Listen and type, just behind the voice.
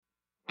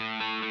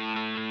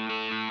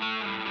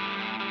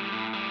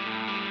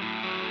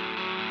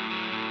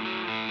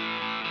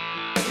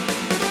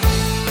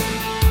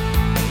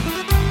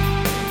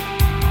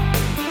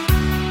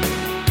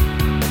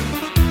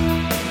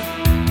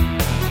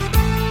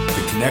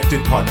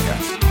Connected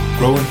Podcast.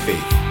 Grow in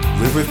faith,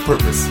 live with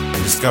purpose,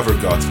 and discover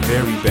God's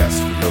very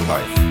best for your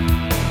life.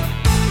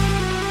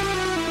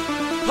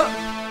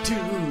 Hup, 2,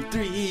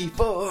 3,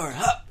 4,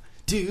 hup,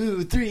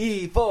 2,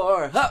 3,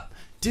 4, hup,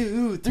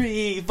 2,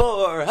 3,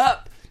 4,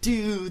 hup,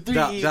 2,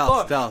 3,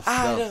 4.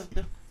 Dallas.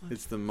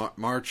 It's the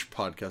March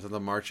podcast, or the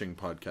marching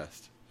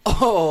podcast.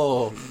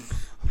 Oh,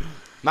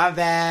 my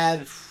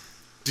bad.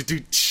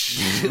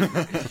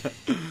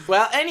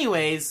 Well,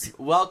 anyways,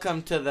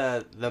 welcome to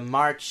the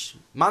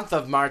month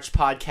of March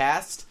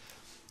podcast.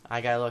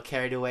 I got a little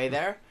carried away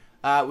there.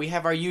 We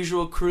have our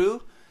usual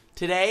crew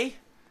today.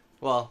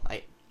 Well,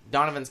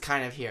 Donovan's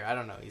kind of here. I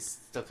don't know. He's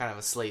still kind of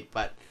asleep.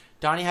 But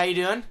Donnie, how you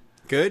doing?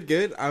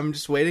 Good. I'm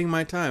just waiting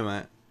my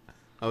time.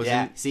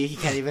 See, he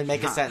can't even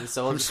make a sentence.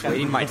 So I'm just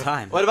waiting my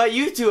time. What about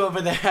you two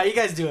over there? How you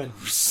guys doing?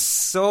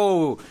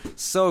 So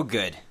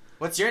good.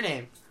 What's your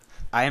name?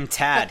 I am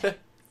Tad.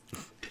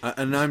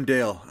 And I'm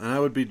Dale, and I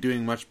would be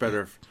doing much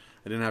better if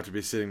I didn't have to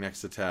be sitting next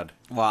to Tad.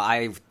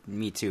 Well,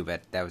 me too,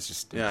 but that was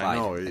just implied. Yeah, I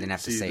know. I didn't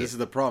have to say this is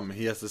the problem.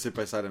 He has to sit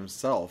beside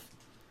himself.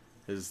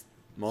 His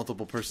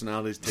multiple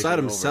personalities take beside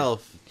over.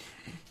 Himself.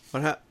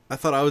 I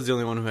thought I was the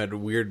only one who had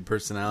weird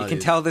personalities. You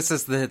can tell this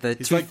is the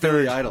He's like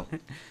Billy 2/3 Idol.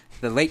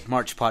 the late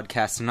March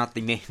podcast, and not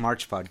the May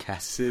March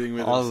podcast. Sitting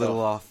with all himself. a little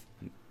off.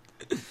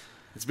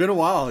 It's been a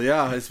while,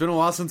 yeah. It's been a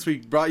while since we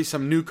brought you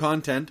some new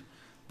content.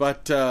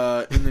 But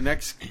in the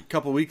next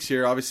couple weeks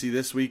here, obviously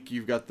this week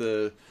you've got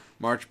the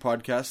March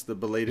podcast, the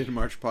belated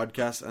March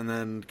podcast, and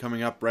then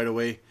coming up right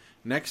away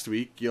next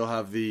week you'll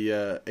have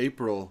the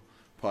April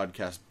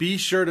podcast. Be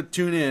sure to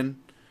tune in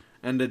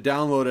and to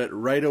download it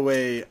right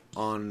away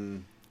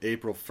on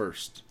April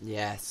 1st.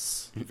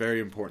 Yes. Very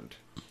important.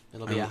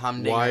 It'll be a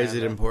humdinger. Why is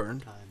it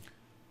important?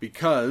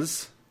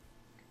 Because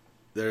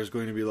there's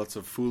going to be lots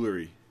of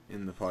foolery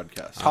in the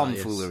podcast.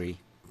 Tomfoolery.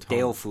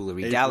 Dale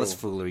foolery. Dallas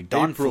foolery.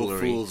 Don April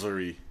foolery.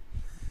 foolsery.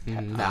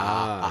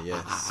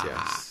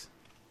 Yes.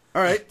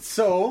 All right,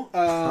 so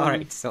All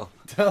right, so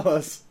tell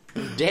us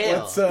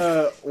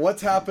Dale.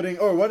 what's happening,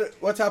 or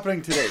what's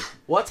happening today?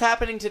 What's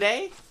happening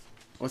today?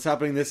 What's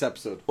happening this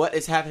episode? What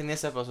is happening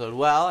this episode?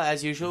 Well,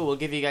 as usual, we'll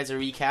give you guys a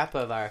recap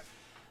of our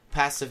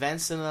past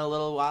events in a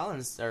little while,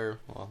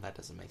 well, that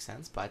doesn't make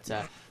sense, but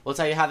we'll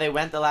tell you how they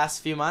went the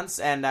last few months,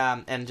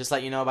 and just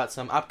let you know about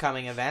some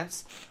upcoming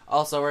events.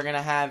 Also, we're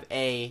gonna have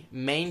a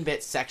main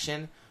bit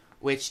section,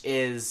 which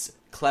is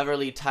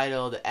cleverly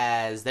titled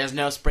as "There's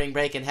no spring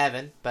break in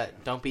heaven,"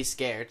 but don't be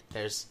scared.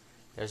 There's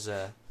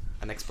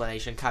an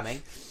explanation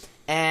coming.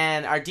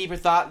 And our deeper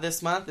thought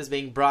this month is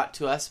being brought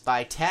to us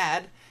by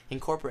Tad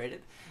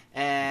Incorporated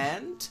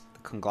and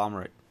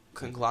conglomerate.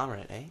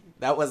 Conglomerate, eh?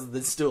 That was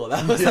the stool.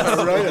 That was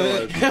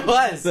Right. It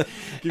was. it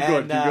was. Keep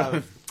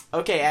going.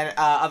 Okay, and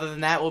other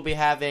than that, we'll be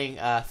having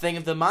Thing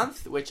of the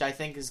Month, which I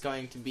think is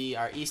going to be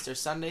our Easter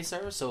Sunday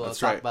service. So we'll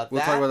talk about that.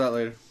 We'll talk about that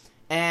later.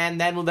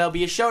 And then there'll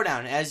be a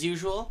showdown as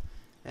usual.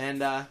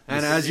 And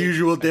as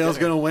usual, Dale's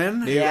gonna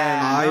win. Yeah.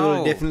 I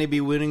will definitely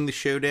be winning the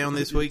showdown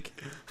this week.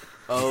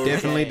 Oh,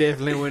 Definitely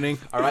winning.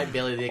 All right,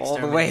 Billy the All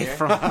Exterminator. the way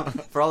from...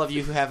 For all of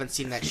you who haven't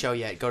seen that show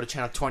yet, go to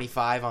channel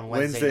 25 on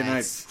Wednesday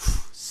nights.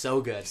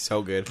 So good.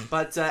 So good.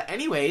 But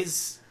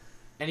anyways,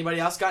 anybody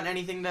else got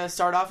anything to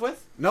start off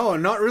with? No,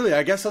 not really.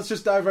 I guess let's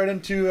just dive right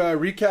into a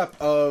recap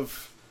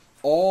of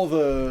all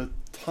the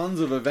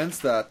tons of events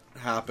that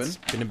happened.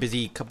 It's been a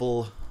busy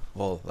couple,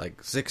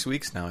 6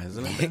 weeks now,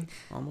 hasn't it?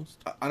 Almost.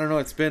 I don't know.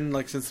 It's been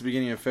since the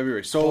beginning of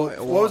February. So,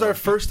 Boy, what was our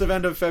first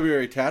event of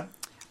February, Tad?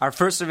 Our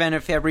first event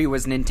of February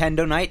was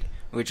Nintendo Night,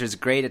 which was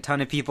great. A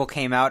ton of people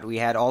came out. We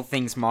had all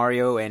things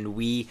Mario and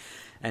Wii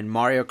and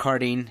Mario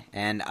Karting,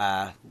 and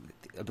I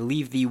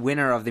believe the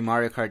winner of the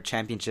Mario Kart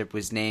Championship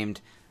was named,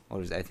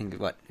 it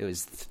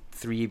was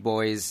 3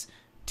 boys,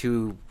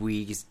 2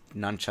 Wii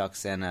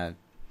nunchucks, and a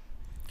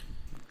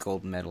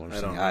gold medal or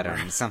something. I don't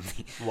know,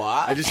 something.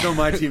 What? I just know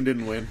my team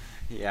didn't win.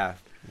 Yeah.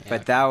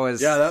 But that was...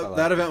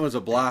 that event was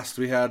a blast.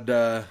 We had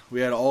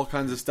all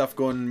kinds of stuff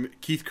going.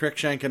 Keith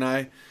Crickshank and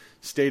I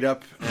stayed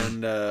up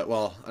and, I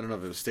don't know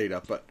if it was stayed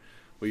up, but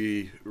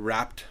we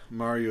wrapped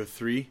Mario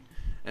 3,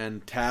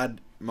 and Tad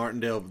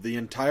Martindale the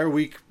entire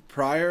week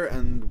prior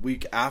and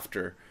week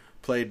after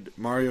played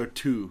Mario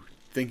 2,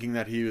 thinking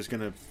that he was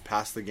going to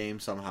pass the game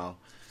somehow,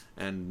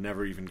 and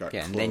never even got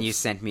close. And then you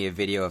sent me a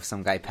video of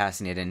some guy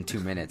passing it in 2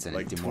 minutes, and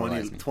like it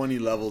demoralized me. 20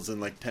 levels in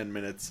 10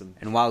 minutes.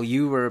 And while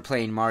you were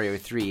playing Mario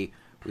 3,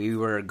 we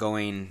were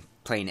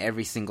playing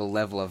every single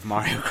level of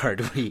Mario Kart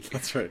Wii.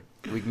 That's right.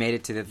 We made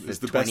it to the the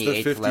best of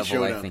 28th 50 level,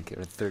 showdown. I think, or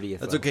 30th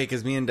That's level. okay,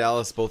 because me and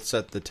Dallas both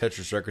set the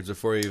Tetris records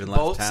before we even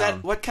left Both town.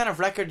 set? What kind of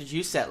record did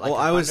you set? I was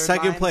 100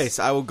 second lines? place.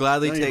 I will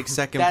gladly No, take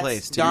second That's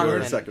place. You were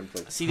Donovan. in second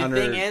place. See, the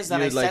thing is that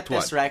I set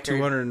this record.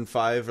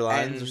 205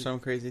 lines and- or some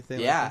crazy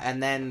thing. Yeah, like that?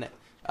 and then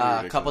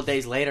Pretty a couple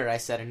days later, I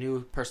set a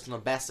new personal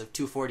best of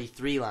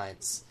 243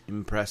 lines.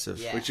 Impressive.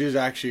 Yeah. Which is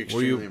actually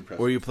extremely impressive.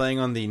 Were you playing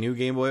on the new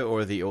Game Boy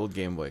or the old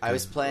Game Boy? I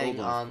was 'Cause playing old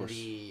one, of on course.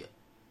 the...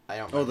 I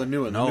don't Oh, remember. the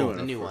new one. No, the new one.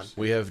 the of new course.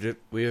 one.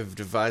 we have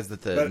devised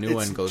that the But new it's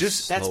one goes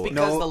just- That's slower.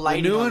 because the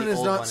lighting new on one the is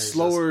old not one is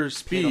slower just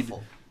speed.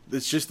 pitiful.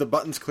 It's just the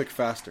buttons click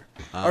faster.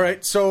 All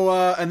right, so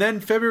and then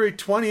February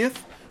 20th,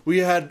 we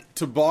had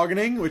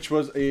tobogganing, which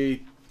was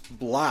a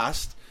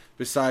blast.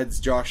 Besides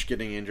Josh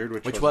getting injured,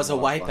 which was a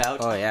lot of fun. wipeout.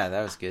 Oh yeah,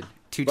 that was good.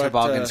 Two But,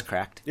 toboggans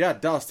cracked. Yeah,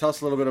 Dallas, tell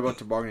us a little bit about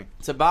tobogganing.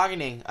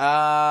 Tobogganing.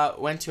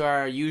 Went to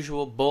our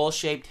usual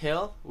bowl-shaped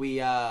hill. We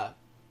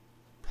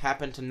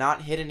happened to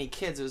not hit any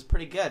kids. It was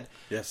pretty good.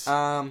 Yes,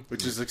 Which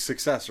which is a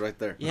success right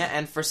there. Yeah,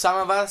 and for some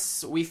of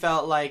us, we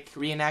felt like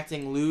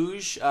reenacting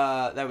luge.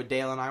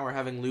 Dale and I were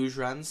having luge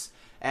runs.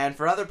 And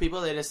for other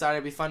people, they decided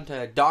it'd be fun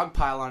to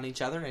dogpile on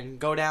each other and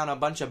go down a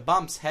bunch of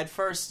bumps head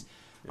first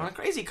on a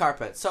crazy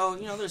carpet. So,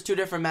 there's two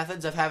different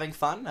methods of having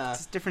fun.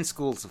 It's different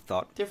schools of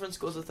thought. Different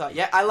schools of thought.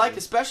 Yeah, I liked,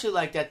 especially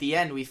like at the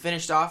end, we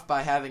finished off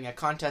by having a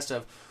contest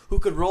of who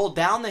could roll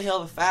down the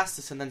hill the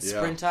fastest and then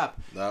sprint up.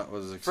 That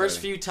was exciting. First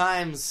few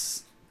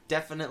times,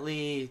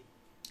 definitely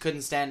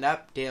couldn't stand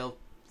up. Dale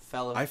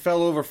fell. I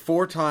fell over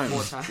 4 times,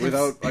 4 times.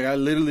 without, I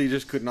literally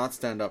just could not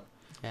stand up.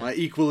 Yeah. My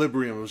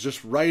equilibrium was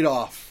just right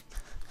off.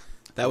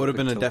 That would have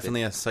been tilted.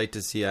 definitely a sight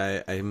to see.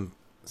 I'm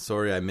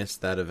sorry I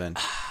missed that event.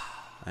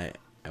 I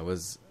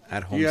was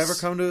at home. You ever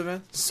come to the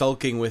event?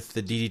 sulking with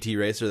the DDT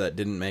racer that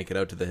didn't make it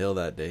out to the hill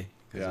that day?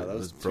 'cause Yeah, it that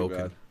was broken.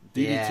 too bad.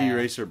 DDT Yeah.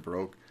 racer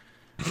broke,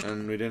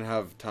 and we didn't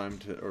have time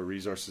or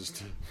resources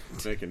to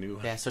make a new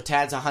one. Yeah, so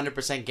Tad's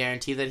 100%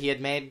 guarantee that he had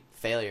made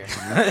failure.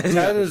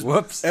 Tad is,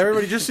 Whoops.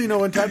 Everybody, just so you know,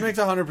 when Tad makes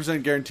a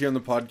 100% guarantee on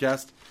the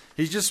podcast,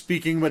 he's just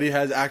speaking, but he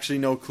has actually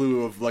no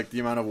clue of like the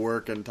amount of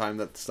work and time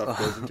that stuff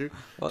goes into.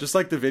 Just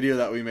like the video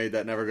that we made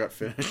that never got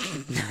finished,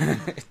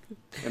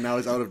 and now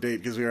it's out of date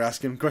because we were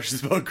asking him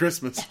questions about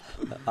Christmas.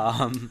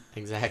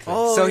 Exactly.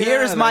 Oh, So yeah,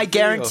 here's my that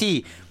video.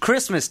 guarantee: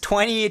 Christmas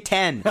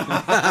 2010.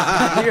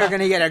 You're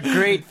gonna get a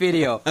great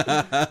video.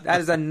 That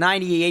is a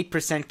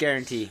 98%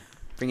 guarantee.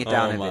 Bring it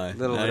down Oh a my, bit.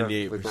 Little bit of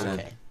 98%.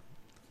 Okay.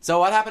 So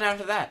what happened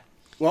after that?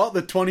 Well,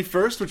 the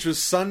 21st, which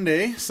was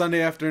Sunday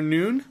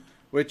afternoon,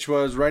 which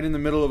was right in the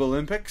middle of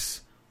Olympics,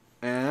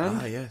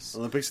 and Yes.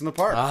 Olympics in the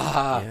park.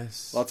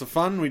 Yes. Lots of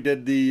fun. We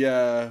did we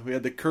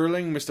had the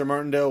curling. Mr.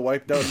 Martindale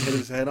wiped out and hit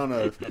his head on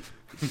a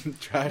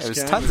trash It was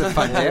can. tons of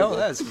fun, Dale.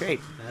 That was great.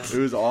 It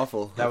was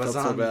awful. That I was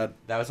felt on so bad.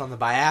 That was on the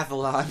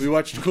biathlon. We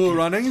watched Cool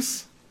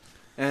Runnings,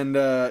 and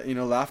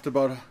laughed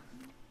about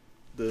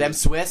Them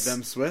Swiss.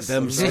 them Swiss,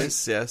 Them I'm sorry.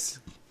 Swiss, yes.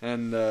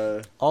 and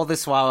All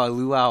this while, a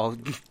luau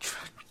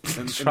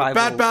and the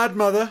tribal, bad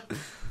mother.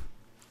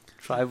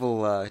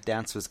 tribal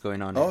dance was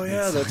going on. Oh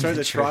yeah, that's right.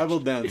 The church. tribal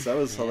dance. That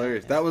was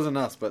hilarious. yeah. That wasn't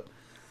us, but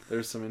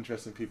there's some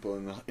interesting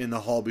people in the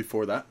hall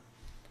before that.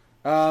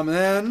 And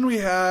then we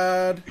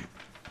had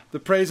the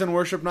praise and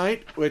worship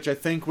night, which I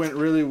think went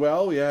really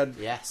well. We had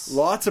Yes.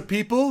 lots of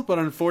people, but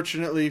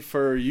unfortunately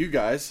for you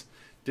guys,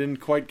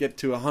 didn't quite get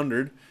to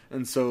 100,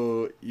 and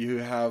so you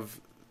have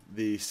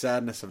the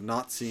sadness of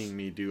not seeing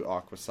me do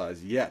Aqua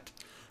Size yet.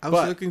 I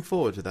was But- looking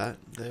forward to that,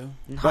 though.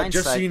 In But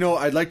just so hindsight, you know,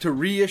 I'd like to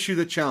reissue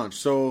the challenge.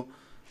 So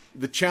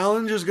the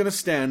challenge is going to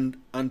stand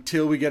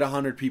until we get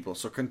 100 people.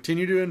 So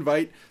continue to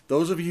invite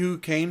those of you who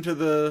came to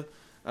the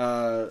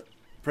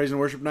praise and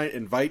worship night.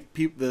 Invite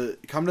people.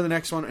 Come to the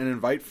next one and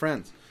invite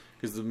friends.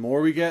 Because the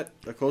more we get,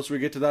 the closer we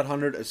get to that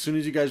 100. As soon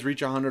as you guys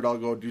reach 100, I'll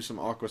go do some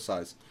Aqua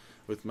Size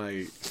with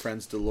my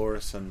friends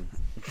Dolores and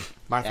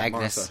Martha.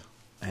 Agnes. Martha.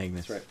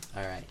 Agnes. That's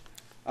right. All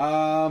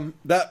right.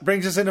 That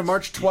brings us into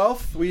March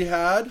 12th. We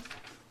had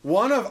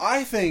one of,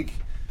 I think,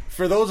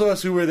 for those of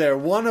us who were there,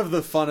 one of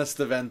the funnest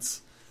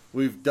events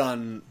we've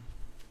done,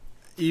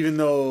 even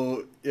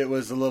though it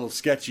was a little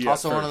sketchy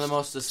Also at one of the first.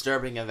 most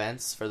disturbing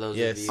events for those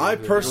Yes. of you. I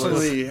who-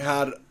 personally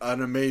had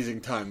an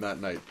amazing time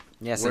that night.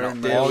 yes, Where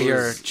and it all was-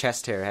 your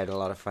chest hair had a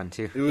lot of fun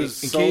too. It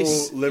was In so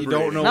case you liberating.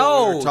 don't know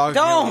what we No, were talking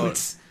don't.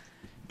 about.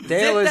 Dale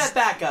Zip was that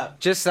back up.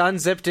 just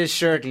unzipped his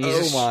shirt and he's Oh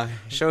just my.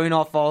 showing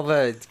off all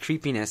the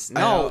creepiness.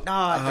 No,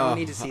 I don't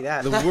need to see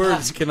that. The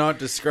words cannot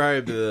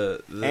describe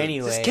the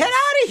Anyway. Just get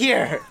out of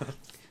here.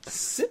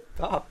 Zip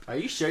up. Are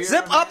you sure you're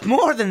Zip on up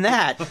more than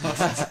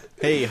that.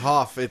 Hey,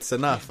 Hoff, it's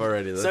enough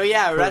already. So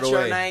yeah, Put it retro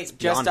away. night, beyond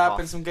dressed up off.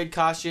 in some good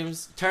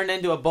costumes, turned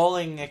into a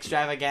bowling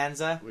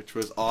extravaganza. Which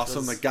was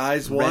awesome. Was The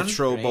guys won.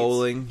 Retro Great.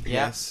 bowling. Yeah.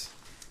 Yes.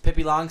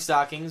 Pippi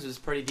Longstockings was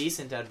pretty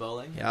decent at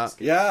bowling. Yeah.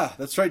 Yeah,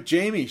 that's right.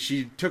 Jamie,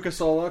 she took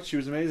us all out. She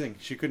was amazing.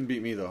 She couldn't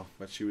beat me though,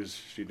 but she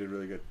did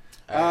really good.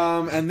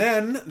 And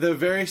then the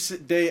very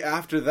day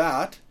after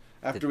that,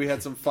 after we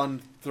had some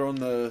fun throwing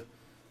the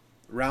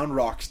round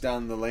rocks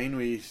down the lane,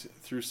 we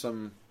threw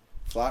some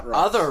flat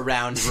rocks. Other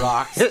round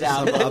rocks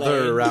down the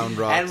Other lane. round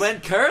rocks. And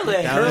went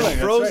curling. Down curling, the that's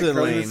frozen right,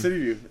 curling in lane. City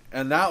View.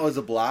 And that was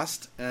a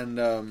blast. And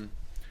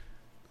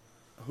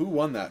who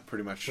won that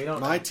pretty much? We don't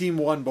My know. team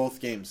won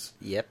both games.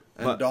 Yep.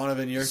 And But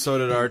Donovan, your So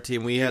did our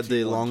team. We had the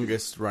team won, too.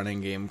 longest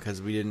running game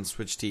because we didn't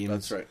switch teams.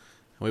 That's right.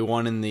 We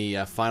won in the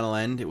final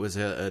end. It was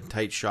a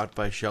tight shot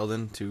by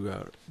Sheldon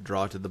to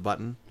draw to the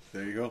button.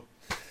 There you go.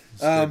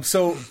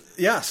 So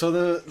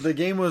the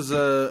game was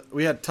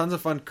we had tons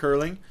of fun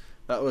curling.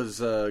 That was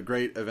a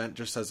great event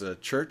just as a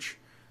church.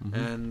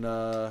 And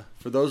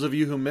for those of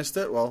you who missed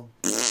it, well,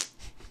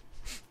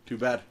 too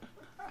bad.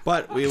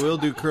 But we will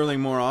do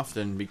curling more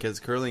often because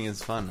curling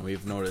is fun.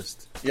 We've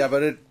noticed. Yeah,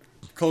 but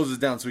closes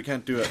down, so we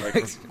can't do it like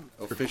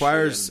officially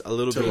Requires a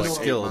little until, bit of like,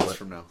 8 skill, months but-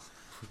 from now.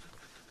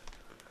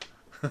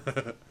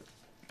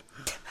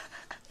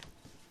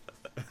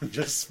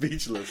 Just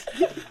speechless.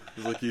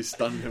 It's like you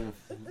stunned him.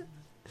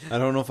 I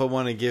don't know if I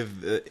want to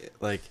give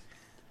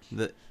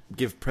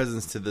give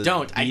presents to the.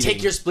 Don't. I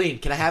take your spleen.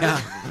 Can I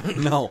have it?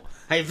 No.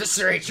 I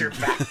eviscerate your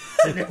back.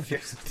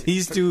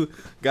 These two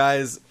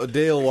guys,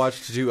 Dale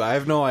watched too. I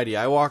have no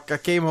idea. I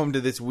came home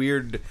to this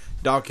weird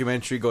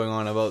documentary going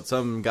on about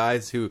some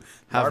guys who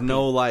have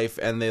no life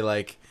and they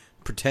like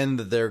pretend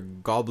that they're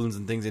goblins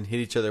and things and hit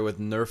each other with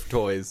Nerf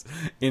toys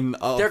in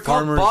a They're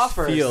called farmer's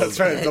boffers. field. That's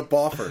right, it's a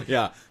boffer.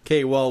 Yeah.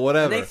 Okay. Well,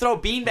 whatever. And they throw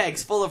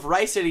beanbags full of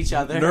rice at each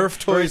other. Nerf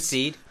toys.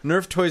 Seed.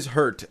 Nerf toys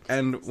hurt,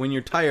 and when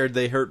you're tired,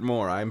 they hurt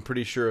more. I'm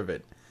pretty sure of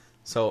it.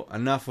 So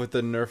enough with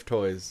the Nerf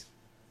toys.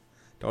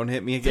 Don't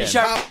hit me again.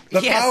 Sharp.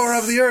 The Yes. power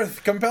of the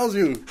earth compels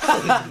you.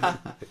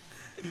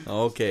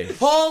 Okay.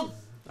 Hold.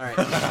 All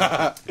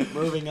right.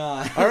 Moving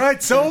on. All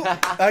right, so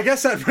I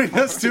guess that brings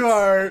us to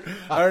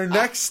our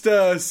next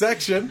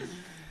section.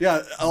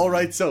 Yeah, all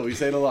right, so we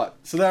say it a lot.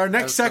 So our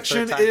next That was the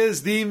section third time.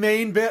 is the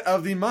main bit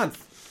of the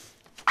month.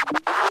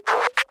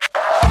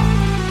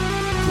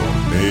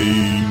 The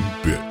main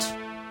bit.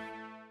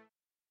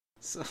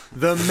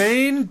 The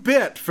main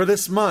bit for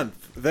this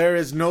month. There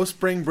is no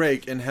spring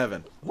break in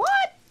heaven. What?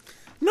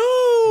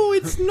 No,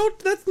 it's not.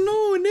 That's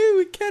no,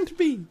 it can't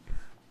be.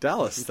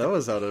 Dallas, that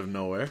was out of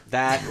nowhere.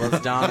 That was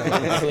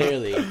Donovan,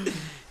 clearly.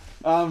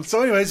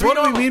 So anyways, what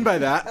do we mean by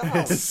that?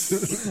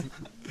 is-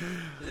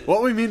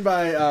 what we mean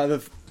by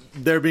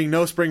there being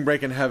no spring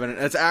break in heaven,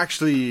 it's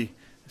actually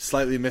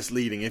slightly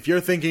misleading. If you're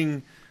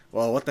thinking,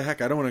 well, what the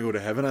heck, I don't want to go to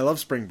heaven, I love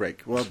spring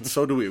break. Well,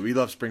 so do we. We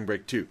love spring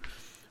break too.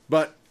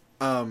 But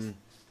we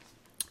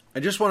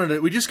just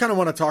kind of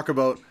want to talk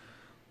about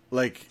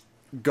like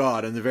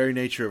God and the very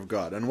nature of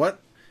God. And what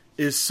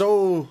is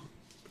so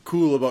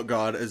cool about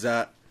God is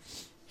that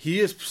He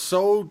is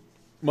so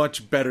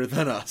much better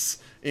than us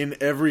in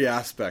every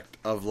aspect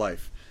of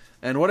life.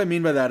 And what I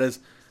mean by that is,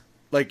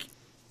 like,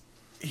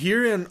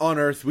 here on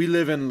Earth, we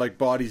live in, like,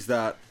 bodies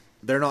that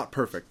they're not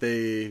perfect.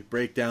 They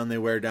break down, they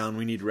wear down,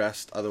 we need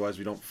rest, otherwise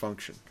we don't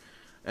function.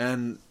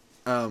 And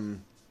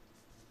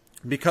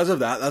because of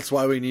that, that's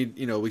why we need,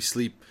 we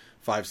sleep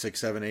 5, 6,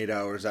 7, 8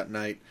 hours at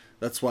night.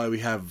 That's why we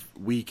have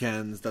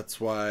weekends.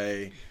 That's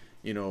why,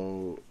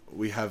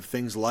 we have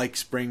things like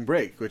spring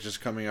break, which is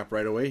coming up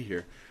right away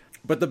here.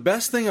 But the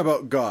best thing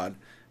about God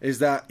is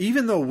that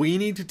even though we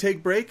need to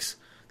take breaks,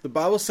 the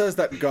Bible says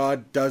that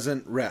God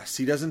doesn't rest.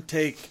 He doesn't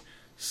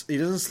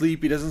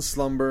sleep, he doesn't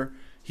slumber.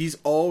 He's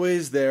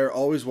always there,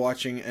 always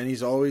watching, and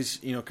he's always,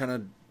 kind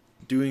of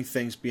doing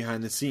things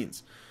behind the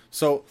scenes.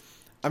 So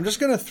I'm just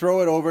going to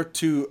throw it over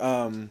to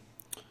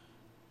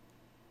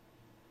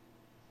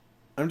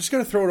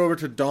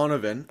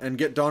Donovan and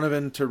get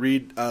Donovan to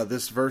read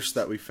this verse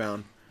that we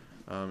found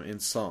in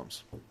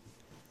Psalms.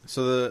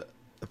 So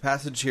the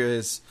passage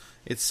here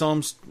it's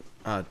Psalms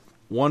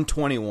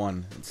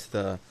 121. It's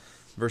the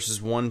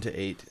verses 1 to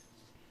 8.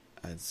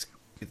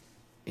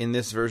 In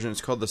this version,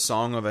 it's called the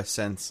Song of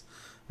Ascents.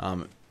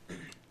 I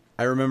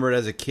remember it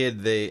as a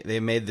kid. They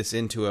made this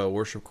into a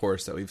worship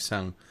chorus that we've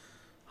sung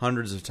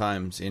hundreds of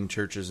times in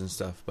churches and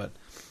stuff. But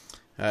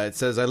it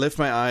says, "I lift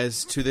my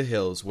eyes to the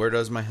hills. Where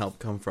does my help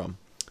come from?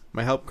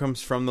 My help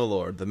comes from the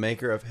Lord, the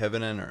maker of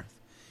heaven and earth.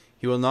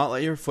 He will not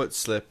let your foot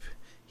slip.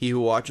 He who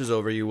watches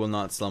over you will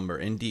not slumber.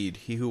 Indeed,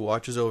 he who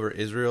watches over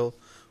Israel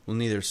will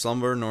neither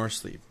slumber nor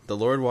sleep. The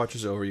Lord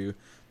watches over you.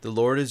 The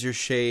Lord is your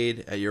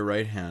shade at your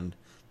right hand.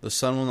 The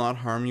sun will not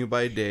harm you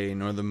by day,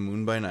 nor the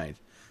moon by night.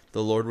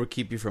 The Lord will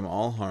keep you from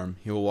all harm.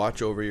 He will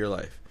watch over your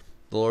life.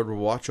 The Lord will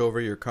watch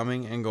over your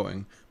coming and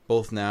going,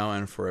 both now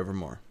and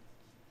forevermore."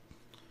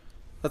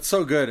 That's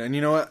so good. And you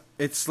know what?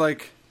 It's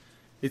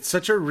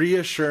such a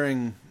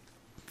reassuring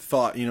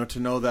thought, to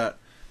know that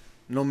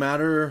no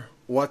matter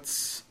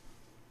what's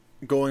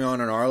going on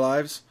in our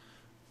lives,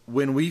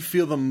 when we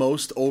feel the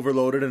most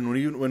overloaded and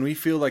when we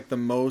feel like the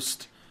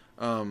most,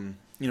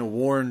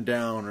 worn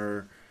down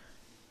or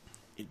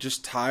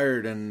just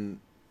tired and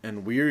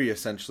weary,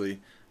 essentially,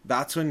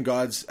 that's when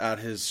God's at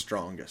his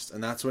strongest.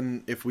 And that's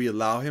when, if we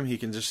allow him, he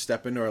can just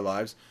step into our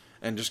lives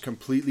and just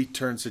completely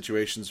turn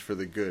situations for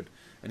the good.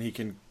 And he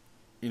can,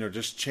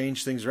 just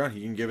change things around.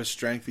 He can give us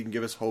strength. He can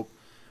give us hope.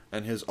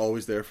 And he's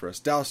always there for us.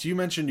 Dallas, you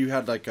mentioned you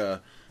had like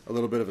a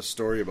little bit of a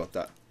story about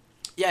that.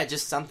 Yeah,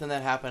 just something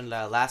that happened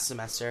last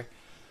semester.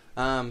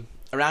 Around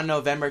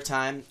November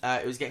time,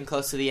 it was getting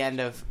close to the end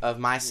of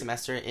my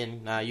semester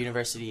in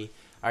university.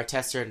 Our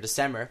tests are in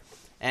December.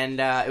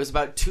 And it was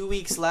about 2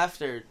 weeks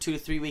left, or 2 to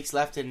 3 weeks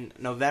left in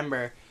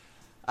November.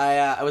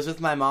 I was with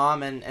my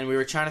mom, and we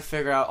were trying to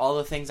figure out all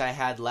the things I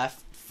had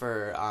left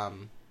for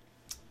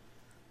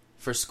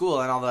school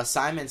and all the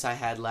assignments I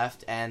had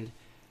left. And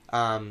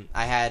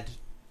I had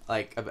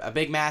like a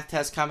big math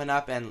test coming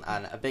up and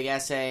a big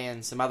essay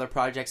and some other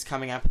projects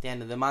coming up at the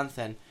end of the month.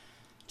 And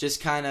just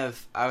kind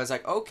of, I was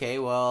like, okay,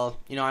 well,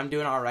 I'm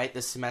doing all right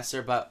this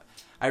semester, but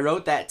I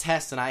wrote that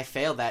test and I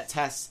failed that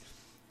test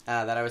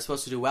that I was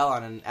supposed to do well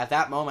on. And at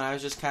that moment, I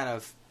was just kind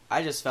of,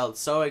 just felt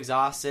so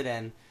exhausted,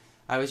 and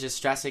I was just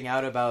stressing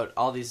out about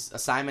all these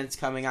assignments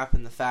coming up,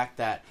 and the fact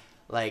that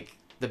like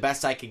the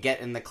best I could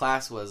get in the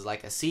class was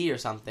like a C or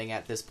something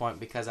at this point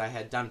because I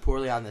had done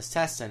poorly on this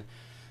test. And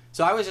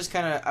so I was just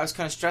kind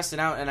of stressing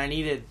out, and I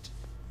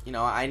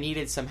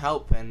needed some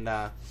help. And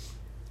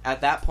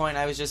at that point,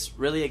 I was just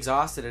really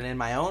exhausted, and in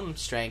my own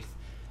strength,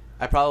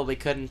 I probably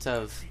couldn't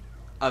have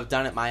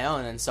done it my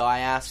own. And so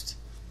I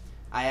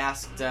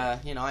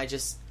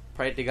just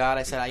prayed to God.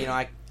 I said,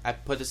 I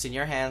put this in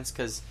your hands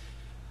because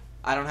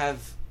I don't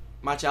have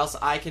much else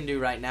I can do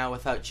right now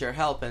without your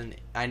help, and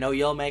I know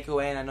you'll make a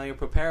way, and I know you'll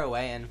prepare a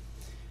way.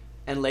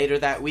 And later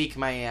that week,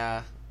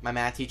 my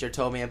math teacher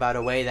told me about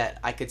a way that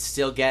I could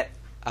still get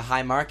a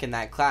high mark in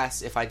that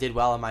class if I did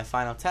well on my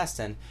final test.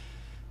 And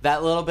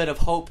that little bit of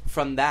hope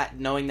from that,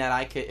 knowing that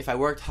I could, if I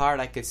worked hard,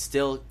 I could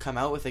still come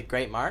out with a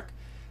great mark,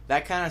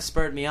 that kind of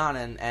spurred me on.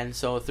 And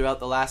so throughout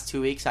the last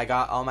 2 weeks, I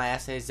got all my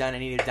essays done I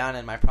needed done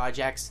and my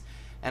projects,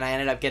 and I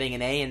ended up getting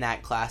an A in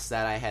that class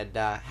that I had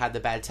had the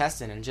bad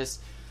test in. And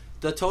just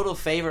the total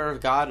favor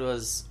of God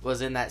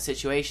was in that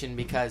situation,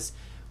 because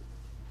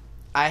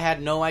I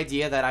had no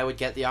idea that I would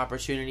get the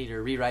opportunity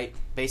to rewrite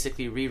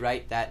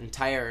that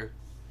entire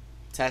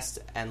test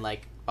and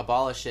like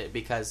abolish it,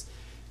 because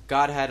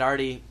God had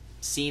already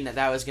seen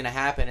that was going to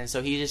happen. And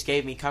so he just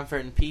gave me comfort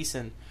and peace.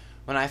 And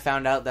when I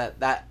found out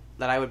that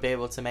I would be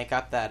able to make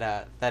up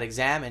that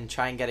exam and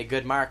try and get a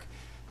good mark,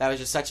 that was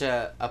just such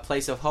a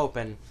place of hope.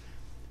 And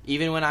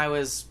even when I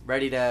was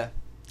ready to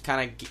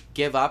kind of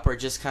give up or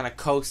just kind of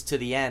coast to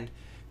the end,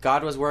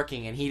 God was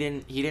working, and he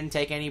didn't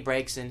take any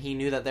breaks, and he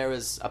knew that there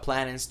was a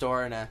plan in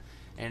store,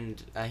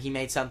 and he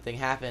made something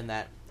happen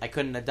that I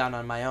couldn't have done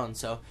on my own.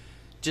 So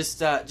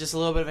just a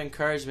little bit of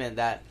encouragement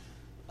that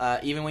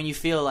even when you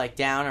feel like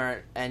down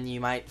and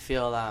you might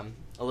feel a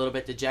little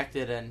bit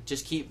dejected, and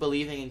just keep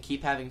believing and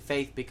keep having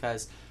faith,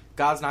 because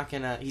God's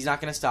he's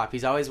not gonna stop.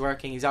 He's always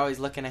working. He's always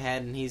looking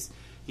ahead, and he's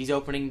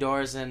opening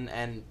doors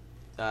and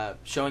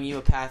showing you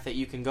a path that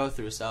you can go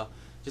through. So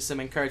just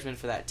some encouragement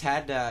for that.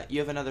 Tad, you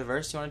have another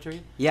verse you wanted to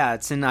read? Yeah,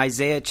 it's in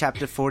Isaiah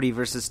chapter 40,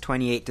 verses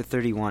 28 to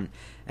 31.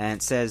 And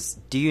it says,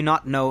 "Do you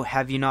not know,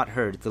 have you not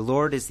heard? The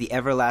Lord is the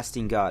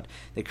everlasting God,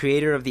 the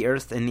creator of the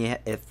earth and the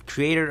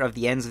creator of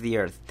the ends of the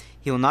earth.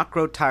 He will not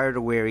grow tired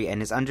or weary,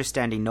 and his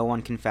understanding no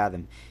one can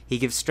fathom. He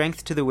gives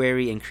strength to the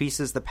weary,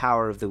 increases the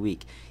power of the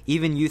weak.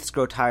 Even youths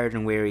grow tired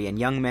and weary, and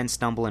young men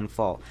stumble and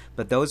fall.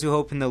 But those who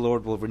hope in the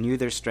Lord will renew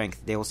their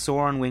strength. They will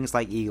soar on wings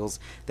like eagles.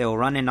 They will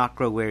run and not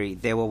grow weary.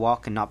 They will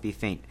walk and not be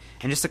faint."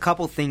 And just a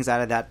couple things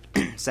out of that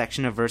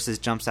section of verses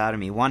jumps out at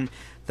me. One,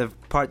 the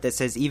part that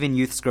says, even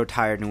youths grow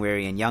tired and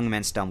weary, and young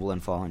men stumble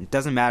and fall. And it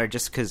doesn't matter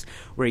just because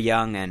we're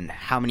young and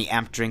how many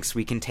amp drinks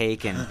we can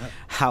take and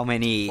how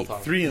many...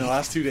 3 in the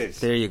last 2 days.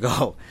 There you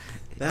go.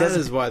 That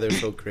is why they're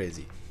so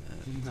crazy.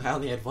 I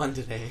only had one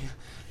today.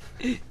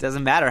 It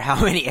doesn't matter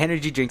how many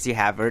energy drinks you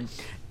have, or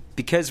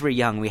because we're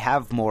young, we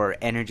have more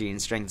energy and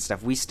strength and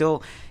stuff. We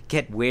still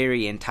get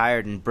weary and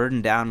tired and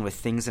burdened down with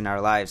things in our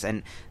lives.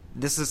 And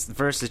this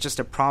verse is just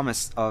a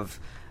promise of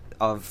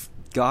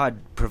God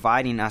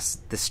providing us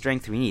the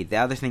strength we need. The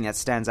other thing that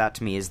stands out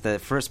to me is the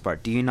first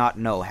part. Do you not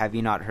know? Have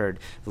you not heard?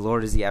 The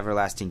Lord is the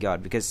everlasting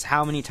God. Because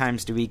how many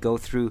times do we go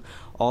through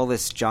all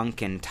this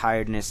junk and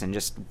tiredness and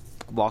just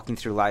walking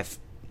through life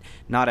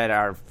not at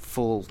our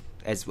full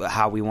as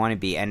how we want to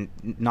be, and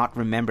not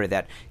remember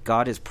that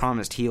God has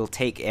promised he'll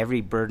take every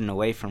burden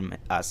away from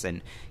us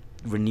and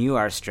renew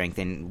our strength,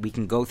 and we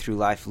can go through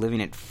life living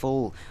it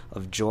full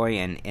of joy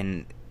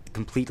and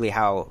completely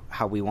how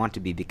we want to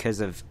be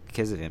because of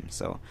him.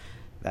 So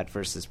that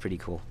verse is pretty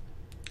cool.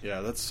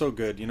 Yeah, that's so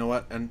good. You know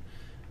what?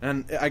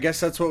 And I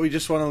guess that's what we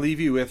just want to leave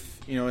you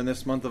with, in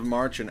this month of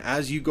March. And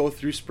as you go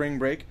through spring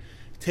break,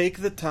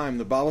 take the time.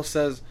 The Bible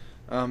says,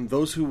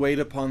 those who wait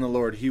upon the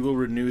Lord, he will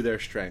renew their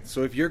strength.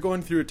 So if you're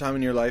going through a time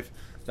in your life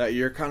that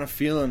you're kind of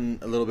feeling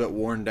a little bit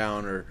worn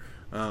down or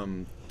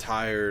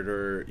tired,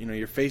 or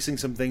you're facing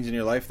some things in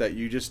your life that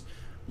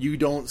you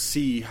don't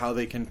see how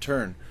they can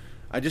turn,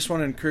 I just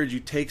want to encourage you,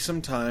 take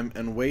some time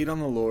and wait on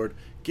the Lord.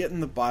 Get in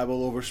the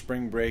Bible over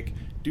spring break.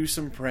 Do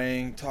some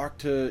praying. Talk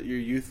to your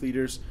youth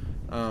leaders,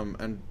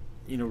 and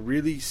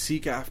really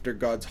seek after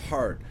God's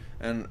heart.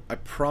 And I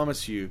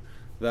promise you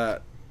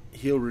that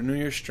he'll renew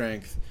your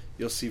strength.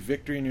 You'll see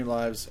victory in your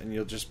lives, and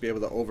you'll just be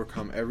able to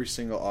overcome every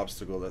single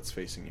obstacle that's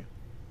facing you.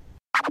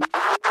 The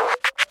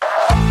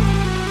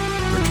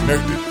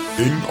Connected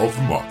Thing of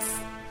the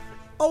Month.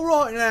 All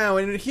right, now,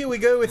 and here we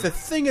go with the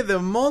Thing of the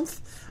Month.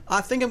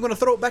 I think I'm going to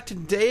throw it back to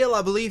Dale.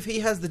 I believe he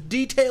has the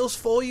details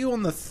for you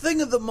on the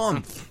Thing of the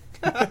Month.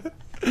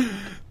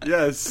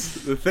 Yes,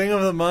 the Thing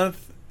of the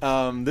Month.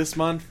 This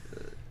month,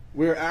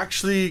 we're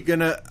actually going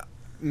to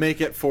make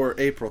it for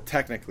April,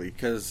 technically,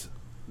 because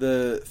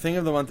the Thing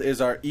of the Month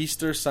is our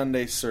Easter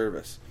Sunday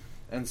service.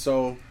 And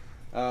so,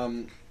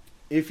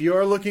 if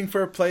you're looking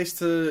for a place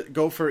to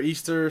go for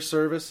Easter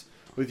service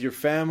with your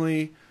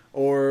family,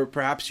 or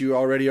perhaps you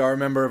already are a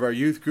member of our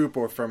youth group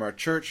or from our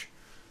church,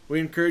 we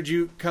encourage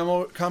you,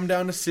 come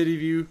down to City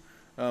View,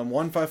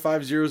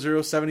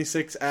 15500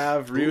 76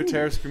 Ave, Rio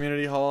Terrace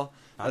Community Hall.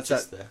 That's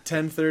just at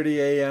 10:30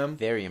 a.m.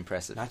 Very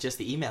impressive. Not just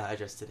the email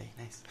address today.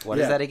 Nice. What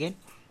is Yeah. that again?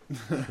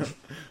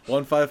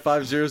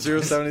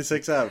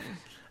 1550076F.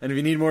 And if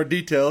you need more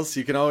details,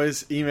 you can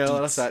always email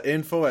us at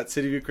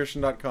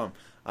info@cityviewchristian.com.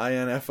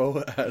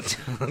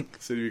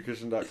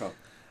 info@cityviewchristian.com.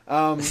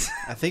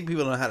 I think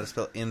people know how to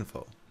spell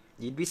info.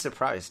 You'd be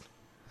surprised.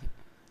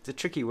 It's a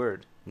tricky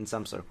word in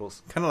some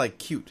circles. Kind of like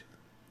cute.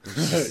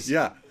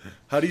 Yeah.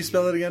 How do you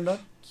spell it again, Don?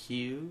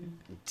 Q.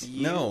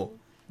 No,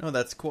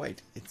 that's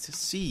quite. It's a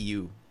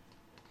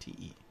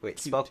C-U-T-E. Wait,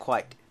 Cute. spell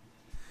quite.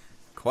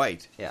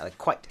 Quite. Yeah, like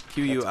quite.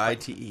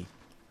 Q-U-I-T-E.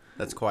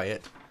 That's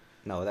quiet.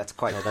 No, that's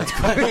quite.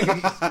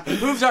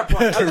 Proves our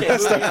point. Okay,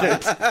 moving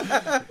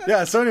on.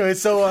 Yeah, so anyway,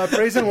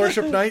 Praise and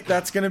Worship Night,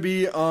 that's going to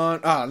be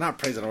on... not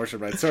Praise and Worship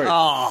Night, sorry.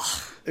 Oh,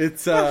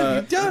 It's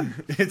done?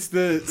 It's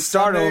the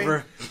Start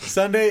over.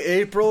 Sunday,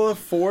 April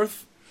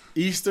 4th,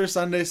 Easter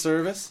Sunday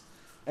service.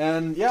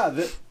 And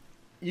yeah,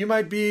 you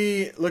might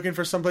be looking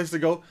for someplace to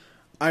go.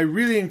 I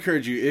really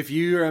encourage you, if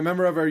you're a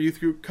member of our youth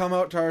group, come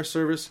out to our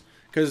service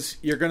because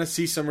you're going to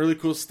see some really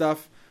cool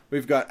stuff.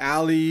 We've got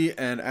Allie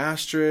and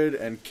Astrid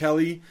and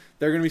Kelly.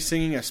 They're going to be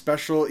singing a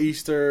special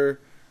Easter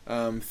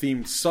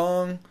themed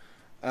song,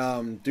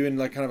 doing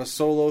like kind of a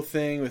solo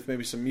thing with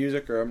maybe some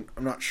music, or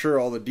I'm not sure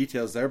all the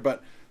details there,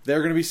 but they're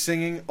going to be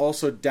singing.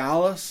 Also,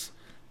 Dallas,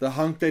 the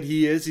hunk that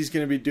he is, he's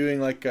going to be doing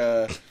like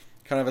a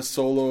kind of a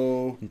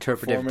solo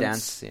interpretive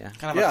performance. dance. Yeah.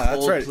 Kind of Yeah, a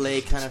that's right.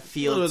 Coldplay kind of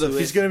feel Little to bit it.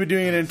 He's going to be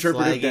doing an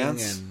interpretive Flagging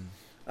dance.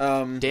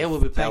 and Dale will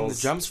be playing the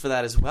bells. drums for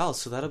that as well,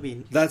 so that'll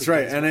be... That's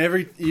right. And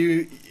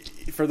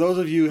for those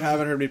of you who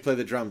haven't heard me play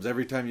the drums,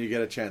 every time you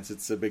get a chance,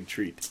 it's a big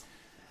treat.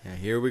 yeah,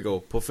 here we go.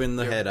 Puffing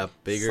the head up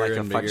bigger like a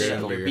and fudge bigger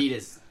and shell. Your bigger. beat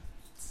is...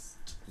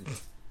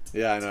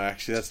 Yeah, I know.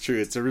 Actually, that's true.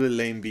 It's a really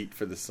lame beat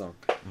for this song.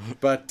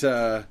 But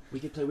We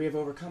could play We Have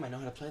Overcome. I know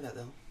how to play that,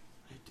 though.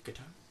 I hit the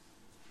guitar.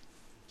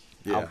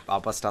 yeah, I'll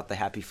bust out the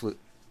happy flute.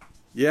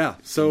 yeah. I'm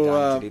down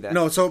So to do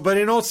that. but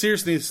in all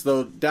seriousness,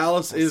 though,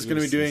 Dallas is going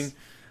to be doing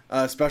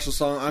a special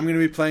song. I'm going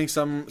to be playing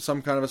some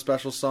kind of a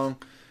special song,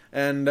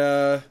 and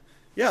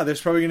yeah,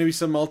 there's probably going to be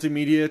some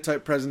multimedia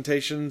type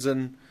presentations,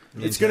 and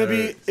it's going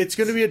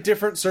to be a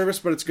different service,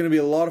 but it's going to be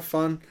a lot of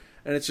fun.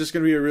 And it's just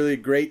going to be a really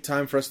great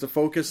time for us to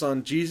focus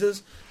on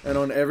Jesus and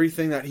on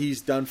everything that He's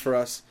done for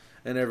us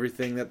and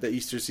everything that the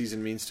Easter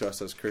season means to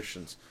us as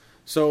Christians.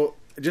 So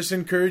just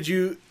encourage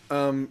you,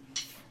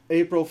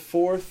 April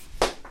 4th,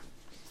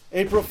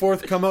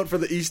 come out for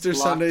the Easter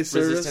Sunday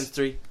service. Resistance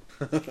 3.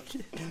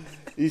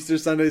 Easter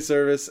Sunday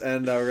service,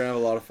 and we're going to have a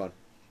lot of fun.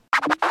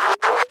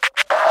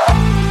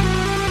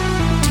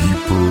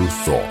 Deeper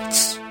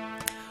Thoughts.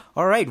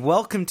 All right,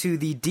 welcome to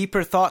the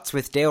Deeper Thoughts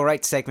with Dale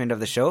Wright segment of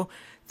the show.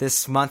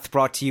 This month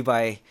brought to you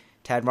by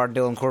Tad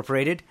Martindale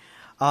Incorporated.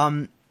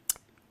 I'm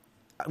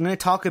going to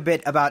talk a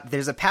bit about,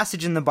 there's a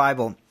passage in the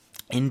Bible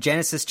in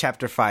Genesis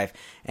chapter 5,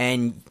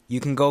 and you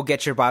can go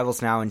get your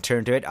Bibles now and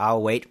turn to it. I'll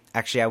wait.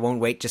 Actually, I won't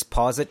wait. Just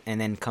pause it and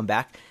then come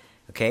back.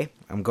 Okay,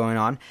 I'm going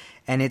on.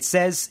 And it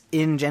says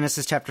in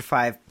Genesis chapter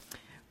 5,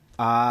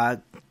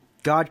 God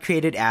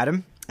created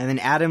Adam, and then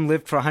Adam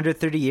lived for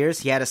 130 years.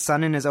 He had a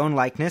son in his own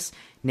likeness,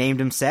 named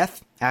him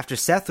Seth. After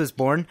Seth was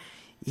born,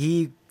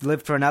 he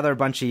lived for another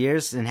bunch of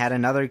years and had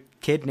another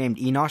kid named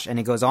Enosh, and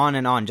it goes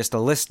on, just a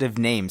list of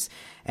names.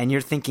 And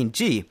you're thinking,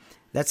 gee,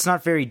 that's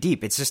not very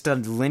deep. It's just a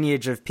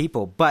lineage of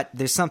people. But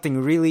there's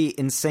something really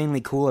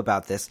insanely cool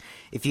about this.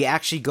 If you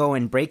actually go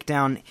and break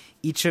down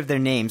each of their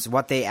names,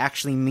 what they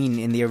actually mean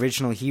in the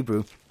original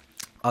Hebrew,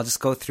 I'll just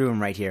go through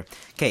them right here.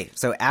 Okay,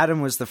 so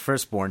Adam was the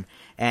firstborn,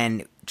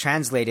 and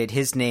translated,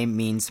 his name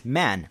means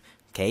man.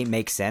 Okay,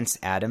 makes sense.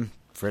 Adam,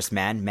 first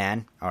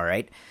man, all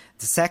right.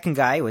 The second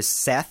guy was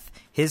Seth.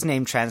 His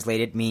name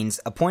translated means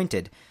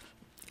appointed.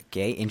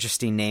 Okay,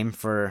 interesting name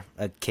for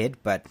a kid,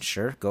 but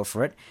sure, go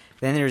for it.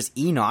 Then there's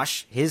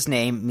Enosh. His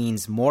name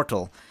means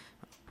mortal.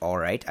 All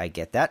right, I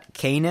get that.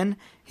 Canaan.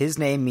 His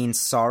name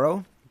means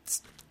sorrow.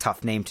 It's a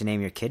tough name to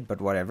name your kid, but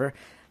whatever.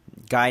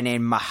 Guy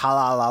named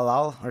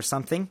Mahalalel or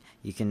something.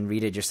 You can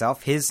read it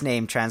yourself. His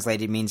name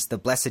translated means the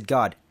blessed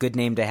God. Good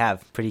name to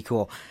have. Pretty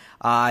cool.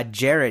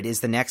 Jared is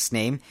the next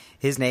name.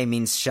 His name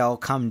means shall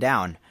come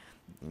down.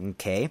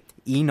 Okay.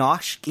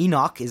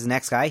 Enoch is the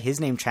next guy. His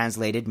name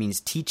translated means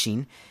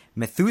teaching.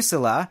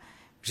 Methuselah,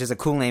 which is a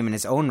cool name in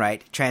its own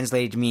right,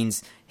 translated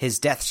means his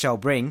death shall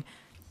bring.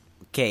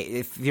 Okay,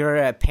 if you're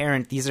a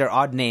parent, these are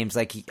odd names.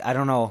 Like, I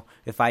don't know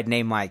if I'd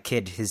name my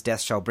kid his death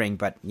shall bring,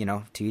 but,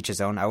 to each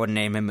his own. I wouldn't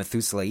name him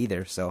Methuselah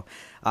either. So,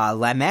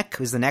 Lamech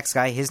was the next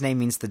guy. His name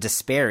means the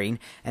despairing.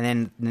 And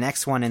then the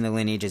next one in the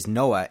lineage is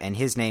Noah, and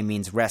his name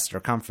means rest or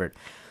comfort.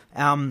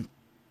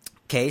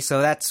 Okay,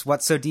 so that's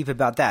what's so deep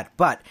about that.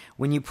 But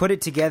when you put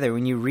it together,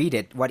 when you read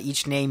it, what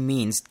each name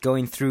means,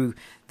 going through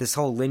this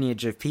whole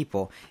lineage of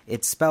people,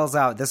 it spells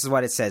out, this is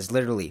what it says,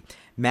 literally.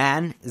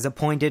 Man is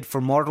appointed for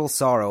mortal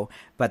sorrow,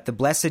 but the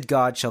blessed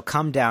God shall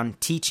come down,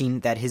 teaching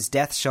that his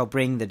death shall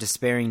bring the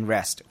despairing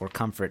rest or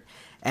comfort.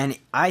 And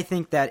I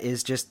think that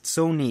is just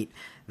so neat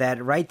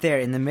that right there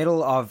in the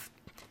middle of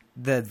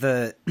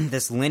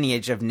this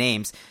lineage of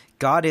names,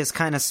 God has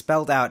kind of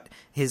spelled out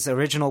his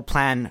original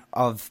plan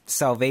of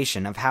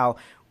salvation, of how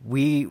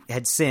we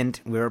had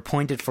sinned, we were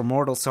appointed for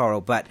mortal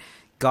sorrow, but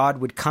God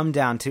would come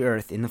down to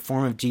earth in the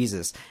form of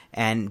Jesus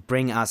and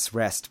bring us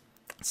rest.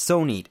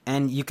 So neat.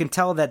 And you can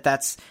tell that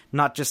that's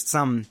not just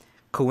some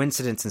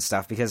coincidence and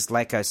stuff, because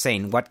like I was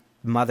saying, what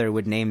mother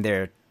would name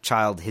their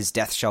child His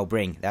Death Shall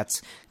Bring?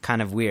 That's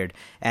kind of weird.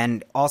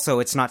 And also,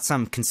 it's not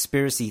some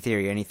conspiracy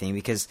theory or anything,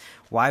 because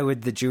why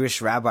would the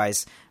Jewish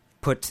rabbis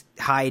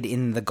hide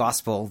in the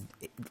gospel,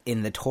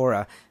 in the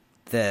Torah,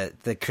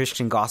 the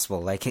Christian gospel?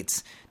 Like,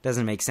 it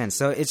doesn't make sense.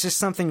 So it's just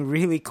something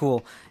really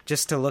cool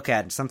just to look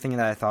at, something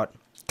that I thought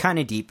kind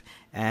of deep,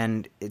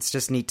 and it's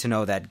just neat to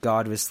know that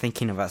God was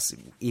thinking of us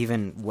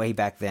even way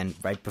back then,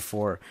 right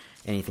before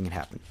anything had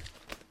happened.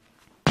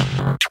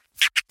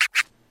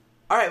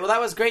 All right, well, that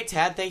was great,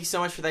 Tad. Thank you so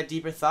much for that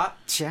deeper thought.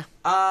 Yeah.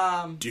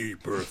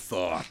 Deeper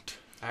thought.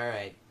 All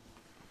right.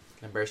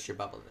 Gonna burst your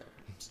bubble there.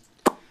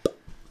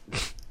 Do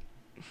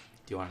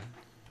you want to?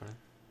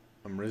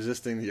 I'm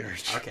resisting the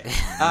urge. Okay.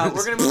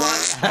 We're gonna move on.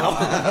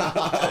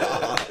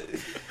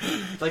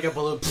 Like a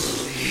balloon.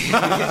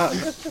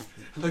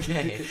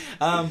 Okay.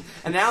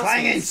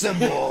 Announcements.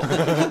 cymbal.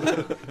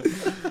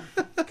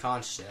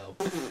 Conch shell.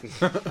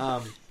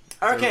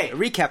 Okay. A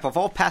recap of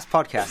all past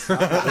podcasts.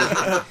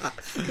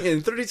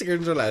 In 30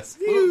 seconds or less.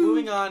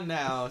 Moving on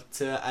now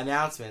to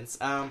announcements.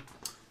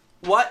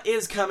 What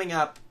is coming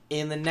up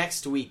in the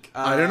next week?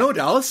 I don't know,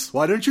 Dallas.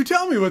 Why don't you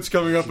tell me what's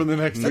coming up in the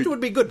next That week? would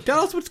be good. Tell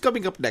us what's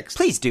coming up next.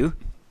 Please do.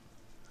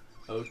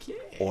 Okay.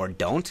 Or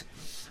don't.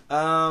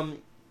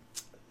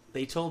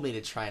 They told me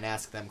to try and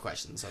ask them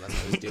questions, so that's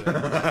what I was doing.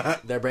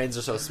 Their brains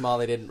are so small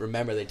they didn't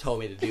remember they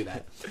told me to do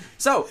that.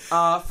 So,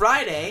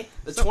 Friday,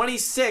 the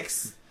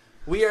 26th,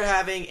 we are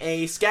having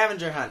a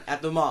scavenger hunt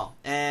at the mall.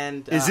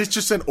 And Is this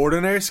just an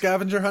ordinary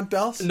scavenger hunt,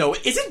 Dallas? No,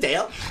 it isn't,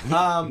 Dale.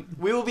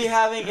 We will be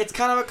having... It's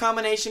kind of a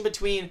combination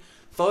between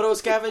photo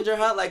scavenger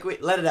hunt...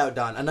 let it out,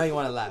 Don. I know you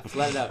want to laugh.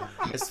 Let it out.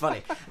 It's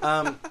funny.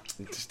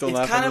 It's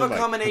kind of a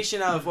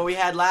combination of what we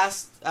had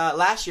last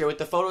year with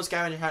the photo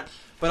scavenger hunt,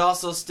 but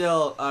also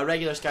still a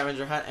regular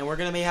scavenger hunt, and we're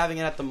going to be having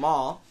it at the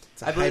mall.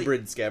 It's a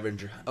hybrid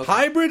scavenger hunt. Okay.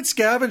 Hybrid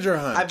scavenger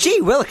hunt.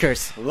 Gee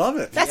willikers. Love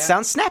it. That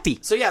sounds snappy.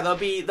 So yeah,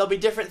 there'll be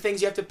different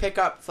things you have to pick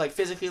up, like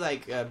physically,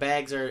 like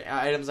bags or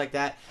items like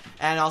that,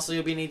 and also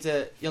you'll need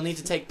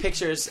to take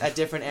pictures at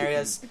different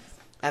areas,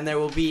 and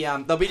there'll be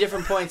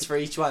different points for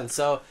each one.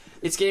 So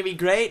it's gonna be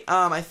great.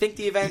 I think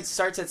the event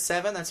starts at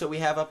 7. That's what we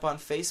have up on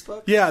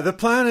Facebook. Yeah, the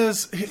plan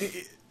is,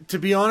 to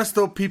be honest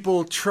though,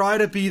 people try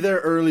to be there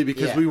early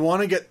because we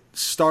want to get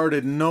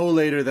started no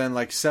later than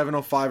like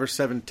 7:05 or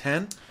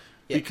 7:10.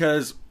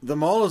 Because the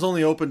mall is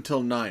only open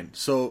till 9.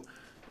 So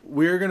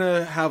we're going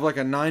to have like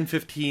a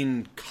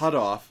 9:15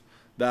 cutoff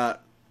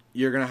that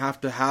you're going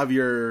to have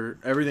your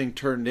everything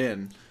turned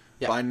in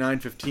by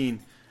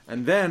 9:15.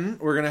 And then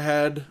we're going to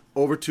head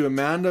over to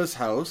Amanda's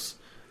house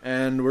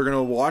and we're going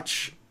to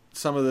watch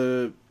some of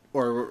the...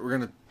 Or we're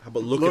going to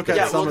look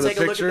at some of the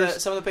pictures. We'll take a look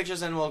at some of the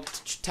pictures and we'll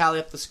tally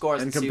up the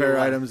scores. And compare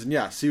items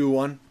and see who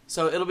won.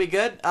 So it'll be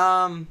good.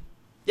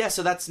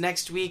 So that's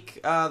next week,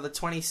 the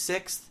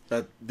 26th.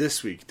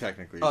 This week,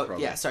 technically. Oh,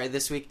 probably. yeah, sorry,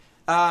 this week.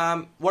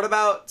 What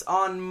about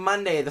on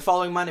Monday, the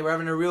following Monday? We're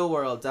having a Real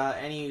World.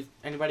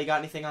 Anybody got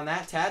anything on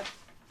that, Tad?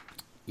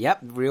 Yep,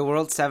 Real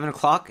World, 7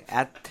 o'clock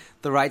at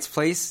the Wright's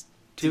Place.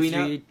 Do we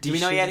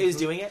know yet who's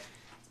doing it?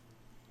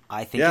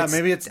 I think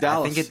maybe it's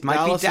Dallas. I think it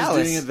might be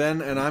Dallas. Is doing it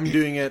then, and I'm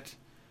doing it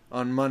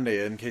on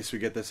Monday in case we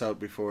get this out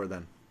before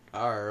then.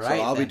 All right.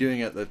 So I'll be doing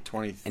it the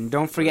 20th. And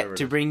don't forget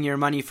to bring your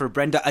money for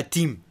Brenda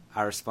Atim,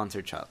 our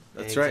sponsored child.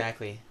 That's right.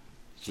 Exactly.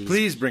 Jeez.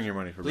 Please bring your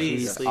money for Brenda.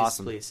 Please,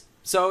 awesome. please.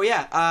 So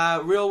yeah,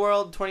 Real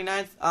World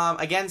 29th.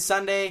 Again,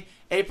 Sunday,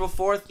 April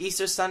 4th,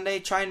 Easter Sunday.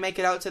 Try and make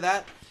it out to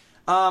that.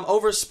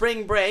 Over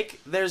spring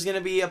break, there's going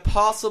to be a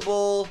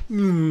possible...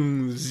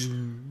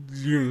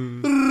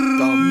 Exactly.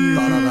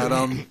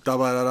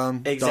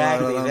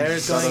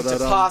 There's going to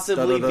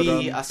possibly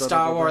be a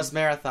Star Wars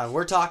marathon.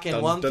 We're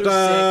talking 1 through 6.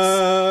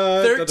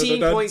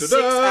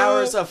 13.6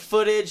 hours of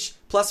footage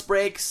plus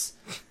breaks.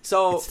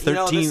 So It's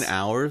 13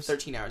 hours?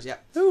 13 hours, yeah.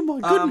 Oh my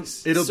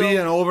goodness. It'll be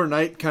an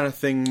overnight kind of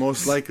thing,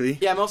 most likely.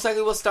 Yeah, most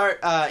likely we'll start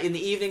in the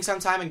evening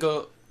sometime and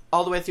go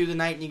all the way through the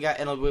night, and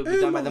it'll be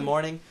done by the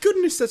morning.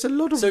 Goodness, that's a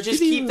lot of So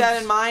just videos. keep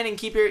that in mind and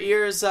keep your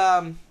ears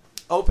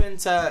open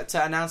to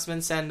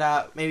announcements and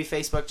maybe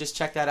Facebook. Just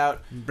check that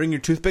out. Bring your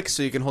toothpicks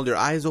so you can hold your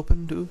eyes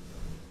open too.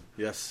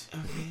 Yes.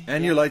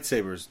 And your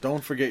lightsabers.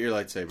 Don't forget your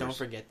lightsabers. Don't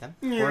forget them.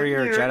 Or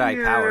your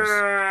Jedi powers.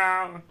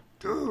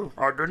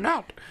 I do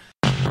not.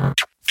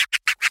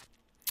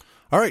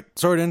 All right.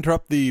 Sorry to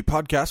interrupt the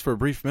podcast for a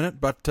brief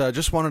minute, but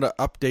just wanted to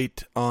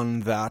update on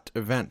that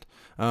event.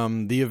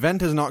 The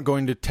event is not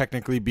going to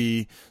technically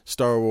be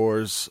Star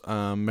Wars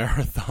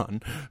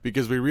Marathon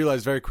because we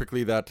realized very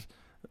quickly that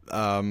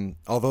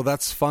although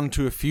that's fun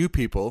to a few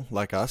people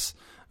like us,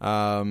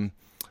 the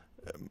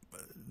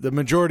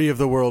majority of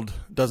the world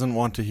doesn't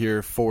want to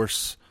hear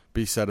Force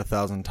be said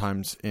 1,000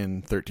 times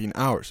in 13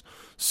 hours.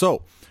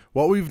 So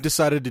what we've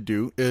decided to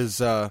do is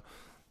that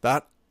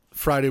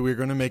Friday we're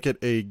going to make it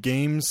a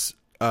games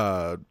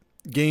kind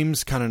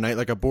of night,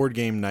 like a board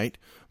game night.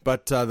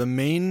 But the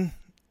main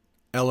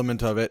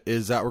element of it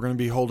is that we're going to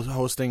be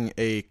hosting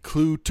a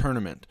Clue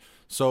tournament.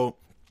 So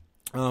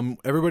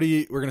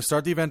everybody, we're going to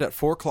start the event at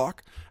 4:00.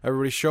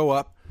 Everybody show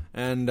up,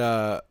 and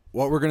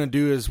what we're going to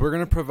do is we're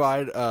going to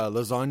provide a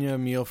lasagna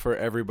meal for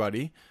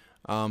everybody.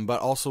 But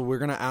also we're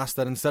going to ask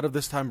that instead of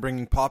this time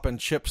bringing pop and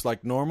chips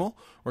like normal,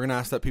 we're going to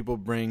ask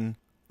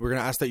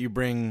that you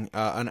bring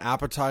an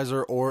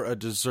appetizer or a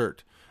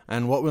dessert.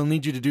 And what we'll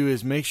need you to do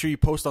is make sure you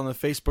post on the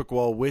Facebook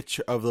wall which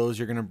of those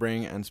you're going to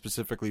bring and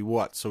specifically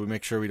what. So we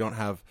make sure we don't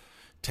have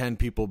 10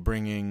 people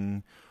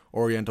bringing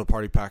Oriental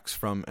Party Packs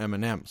from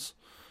M&M's.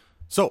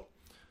 So,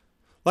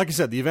 like I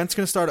said, the event's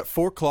going to start at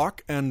 4:00,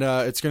 and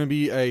it's going to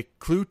be a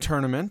Clue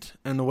tournament.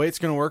 And the way it's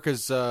going to work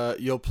is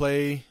you'll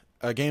play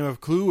a game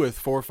of Clue with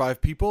 4 or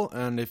 5 people,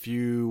 and if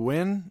you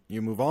win,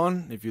 you move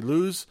on. If you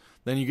lose,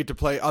 then you get to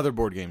play other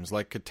board games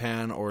like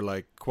Catan or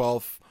like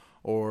Quelf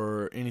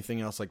or anything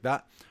else like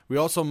that. We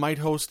also might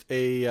host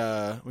we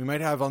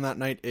might have on that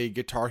night a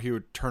Guitar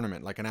Hero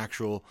tournament, like an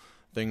actual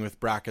thing with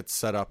brackets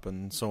set up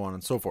and so on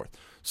and so forth.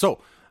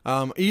 So,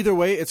 either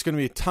way, it's going to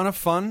be a ton of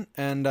fun,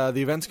 and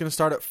the event's going to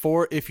start at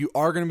 4. If you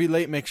are going to be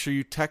late, make sure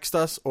you text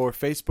us or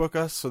Facebook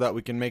us so that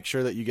we can make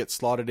sure that you get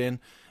slotted in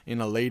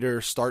a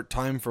later start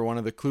time for one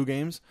of the Clue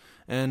games.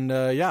 And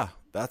yeah,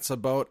 that's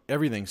about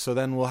everything. So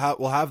then we'll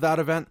have that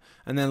event,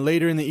 and then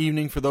later in the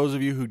evening, for those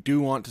of you who do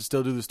want to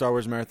still do the Star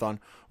Wars Marathon,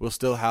 we'll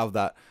still have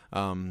that,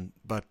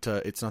 but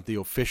it's not the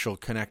official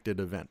connected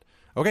event.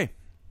 Okay.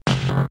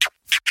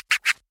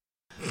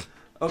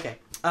 Okay.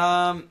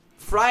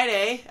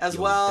 Friday as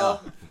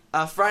well.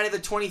 Friday the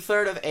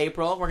 23rd of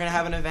April, we're going to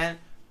have an event.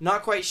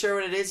 Not quite sure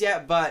what it is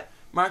yet, but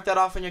mark that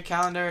off on your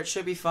calendar. It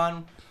should be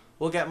fun.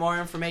 We'll get more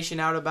information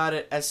out about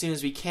it as soon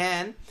as we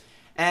can.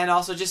 And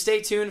also just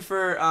stay tuned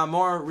for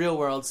more Real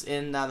Worlds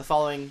in the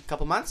following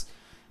couple months.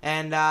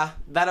 And that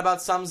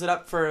about sums it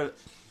up for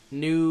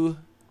new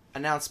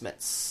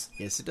announcements.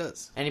 Yes, it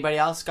does. Anybody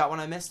else got one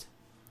I missed?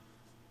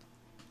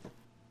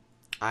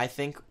 I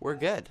think we're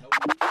good.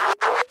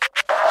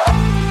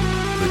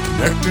 The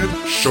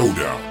Connected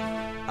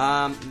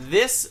Showdown.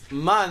 This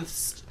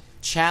month's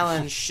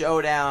challenge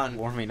showdown,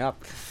 Warming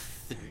up.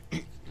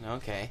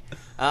 okay,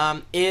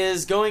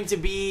 is going to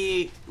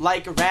be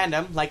like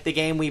random, like the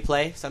game we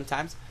play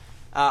sometimes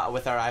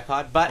with our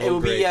iPod, but it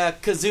will be a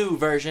kazoo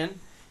version,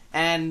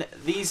 and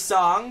these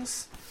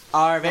songs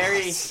are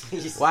very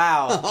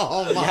wow.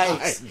 Oh my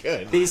Yikes.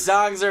 goodness. These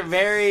songs are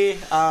very.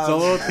 It's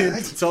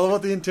all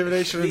about the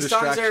intimidation and These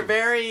distraction. songs are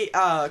very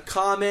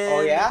common.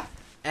 Oh, yeah?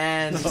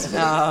 And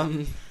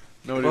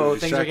No, whoa,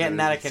 things are getting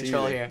out of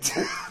control here.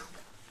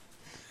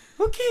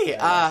 Okay.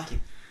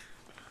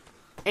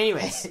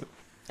 Anyways,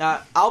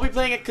 I'll be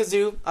playing a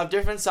kazoo of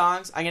different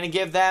songs. I'm gonna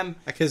give them.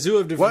 A kazoo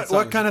of different songs.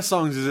 What kind of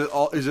songs is it?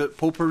 Is it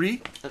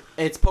potpourri?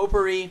 It's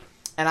potpourri,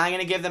 and I'm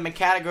gonna give them a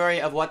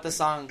category of what the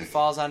song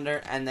falls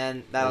under, and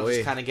then that'll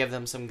just kind of give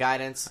them some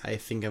guidance. I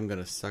think I'm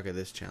gonna suck at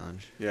this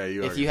challenge. Yeah,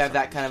 you. If you have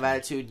that kind of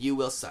attitude, you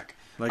will suck.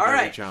 Like all every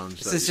right.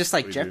 challenge. This is just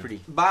like we do.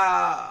 Jeopardy.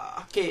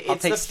 Okay, I'll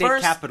it's take the state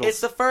first. capitals.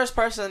 It's the first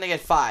person to get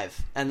 5,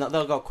 and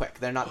they'll go quick.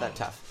 They're not that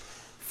tough.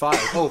 5.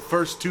 Oh,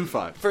 first 2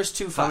 5. First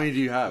 2 How 5. many do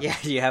you have? Yeah,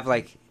 you have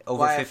like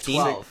over Well, I have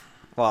 15. 12.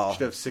 Well, You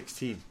should have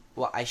 16.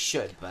 Well, I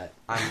should, but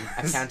I'm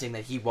accounting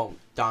that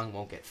Dong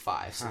won't get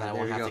 5, so then I there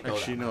won't you have go. to go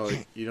Actually, that no.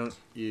 much. You don't.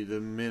 The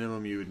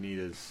minimum you would need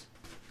is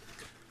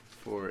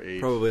for a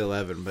Probably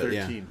 11, but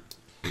 13.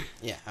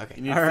 Yeah, okay.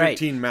 You need All right.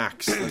 13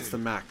 max. That's the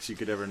max you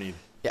could ever need.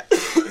 Yeah,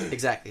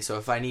 exactly. So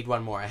if I need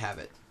one more, I have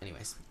it.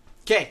 Anyways.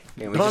 Okay.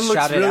 yeah, we Don just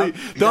looks shout it really. out.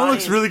 Don Donnie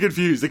looks is- really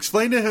confused.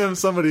 Explain to him,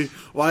 somebody,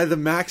 why the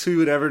max we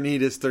would ever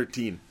need is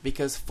 13.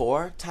 Because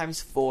 4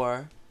 times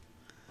 4,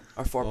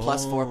 or 4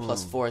 plus 4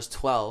 plus 4 is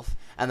 12,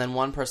 and then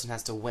one person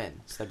has to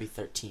win, so that'd be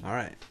 13. all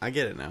right, I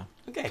get it now.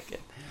 Okay, good.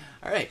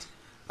 All right.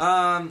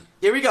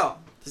 Here we go.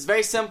 This is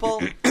very simple.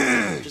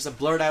 Just a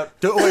blurt out.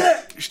 Do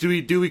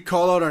we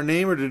call out our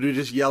name or do we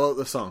just yell out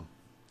the song?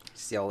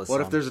 Just yell this What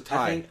song. if there's a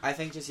tie? I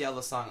think just yell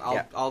the song.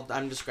 Yeah.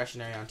 I'm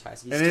discretionary on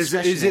ties. And is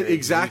it discretionary.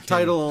 exact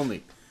title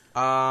only?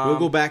 We'll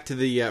go back to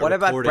the what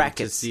about recording to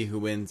brackets? see who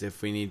wins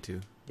if we need to.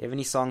 Do you have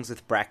any songs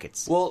with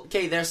brackets? Well,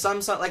 okay, there's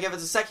some song, like if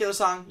it's a secular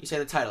song, you say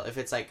the title. If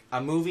it's like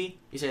a movie,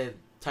 you say the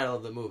title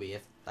of the movie.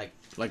 If like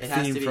Like it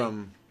has theme to be,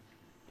 from.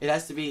 it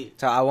has to be.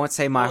 So I won't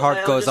say My Well, Heart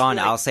it'll Goes just be On.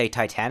 like- I'll say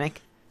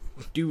Titanic.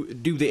 Do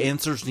the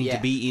answers need Yeah.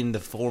 to be in the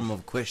form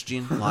of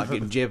question, like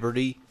in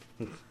Jeopardy?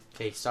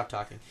 Okay, stop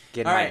talking.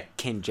 Get All my right.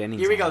 Ken Jennings.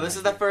 Here we on go. right This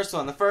is the here. first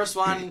one. The first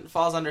one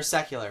falls under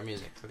secular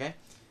music. Okay.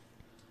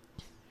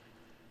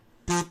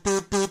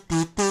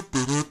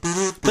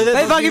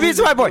 Hey, fucking beats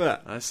my boy.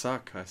 I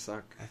suck. I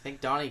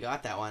think Donnie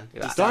got that one.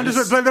 Don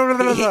just went. Blah, blah,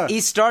 blah, blah.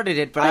 He started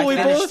it, but I I could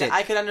finished understand. it.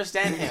 I could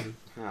understand him.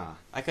 Ah.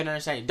 I couldn't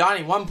understand you.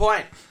 Donnie, 1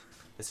 point.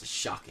 This is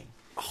shocking.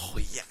 Oh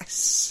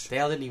yes.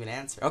 Dale didn't even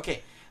answer.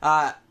 Okay.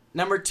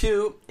 Number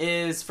 2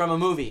 is from a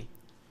movie.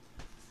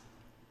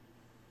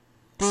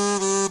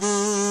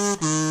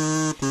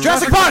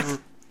 Jurassic Park.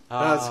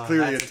 That's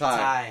clearly that's a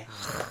tie.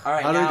 All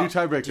right, How do we now, do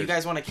tiebreakers? Do you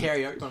guys want to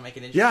carry over? You want to make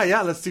it interesting?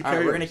 Yeah, let's do All right,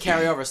 carry. we're going to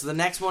carry over. So the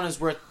next one is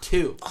worth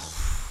 2.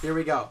 Here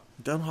we go.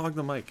 Don't hog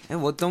the mic. Yeah,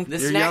 well, don't.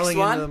 This You're next yelling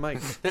one. into the mic.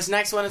 This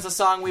next one is a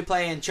song we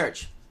play in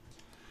church.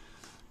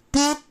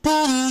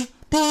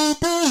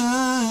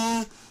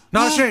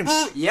 Not ashamed.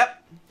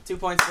 Yep. 2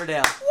 points for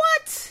Dale.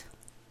 What?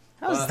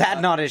 How's that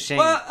not a shame?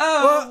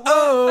 Oh.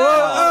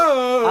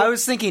 I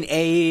was thinking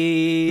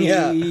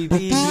A,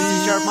 B,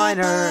 sharp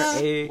minor,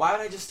 A. Why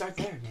would I just start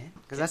there, man?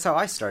 Because that's how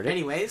I started.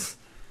 Anyways,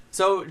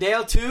 so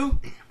Dale 2,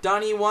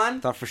 Donnie 1.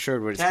 Thought for sure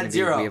it was Tad going to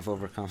be 0. We Have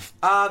Overcome.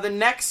 The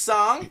next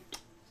song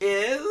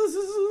is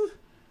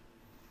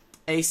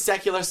a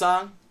secular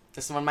song.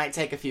 This one might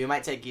take a few. It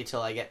might take you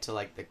till I get to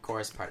like the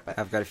chorus part, but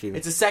I've got a feeling.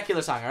 it's a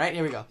secular song. All right,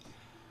 here we go.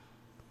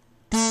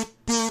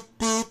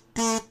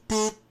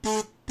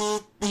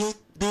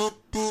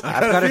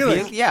 I've got a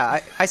feeling.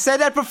 Yeah, I said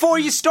that before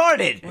you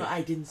started. Well,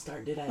 I didn't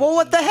start, did I? Well,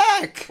 what the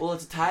heck? Well,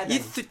 it's a tie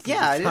then.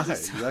 Yeah, it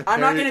is. I'm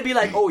not going to be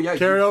like, oh, yeah.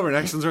 Carry you, over.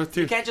 Next one's worth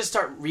 2. you can't just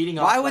start reading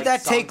off. Why would like,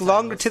 that song take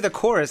longer titles. to the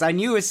chorus? I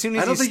knew as soon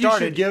as I don't you think you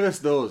started. should give us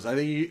those. I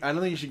don't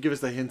think you should give us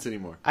the hints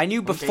anymore. I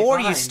knew before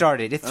you fine.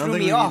 started. It I don't threw think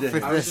me we need off to-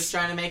 with I was just this.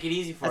 trying to make it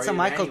easy for That's you. a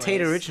Michael but Tate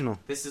anyways, original.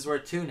 This is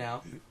worth 2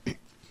 now. All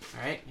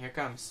right, here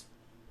comes.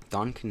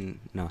 Don can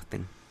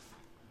nothing.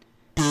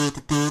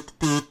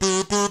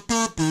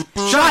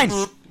 Shine.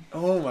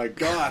 Oh my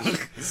god.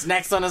 This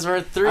next one is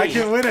worth 3. I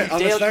can win it on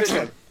this next could,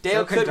 one.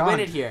 Dale So can could Don. win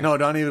it here. No,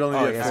 Donnie would only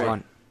Oh, get yes, 4.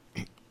 one.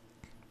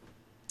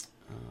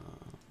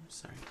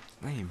 Sorry.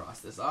 Lame. Cross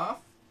this off.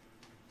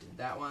 Did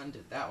that one.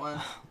 Did that one.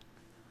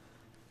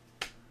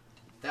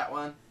 That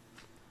one.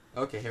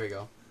 Okay, here we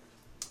go.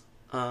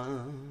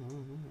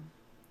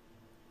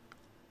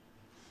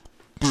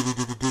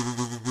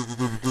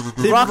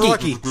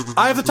 Rocky.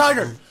 Eye of the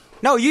Tiger.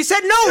 No, you said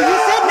no. You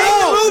said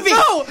name the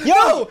movie.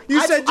 No,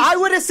 you said I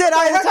would have said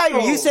Eye of the Tiger.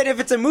 no. You said if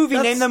it's a movie,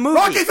 name the movie.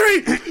 Rocky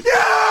 3.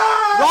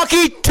 Yeah.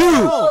 Rocky 2.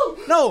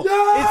 No,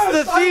 it's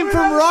the theme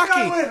from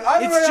Rocky.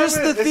 It's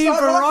just the theme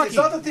from Rocky. It's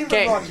not the theme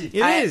Okay. from Rocky.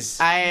 It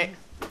is.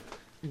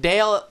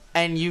 Dale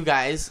and you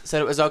guys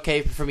said it was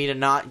okay for me to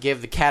not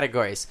give the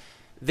categories.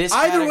 This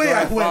Either way,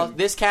 category I win.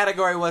 This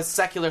category was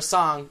secular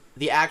song.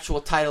 The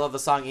actual title of the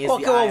song is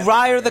Okay, the Eye well, of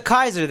Rye or Tiger. the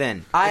Kaiser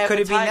then. Eye It of could the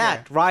have been Tiger.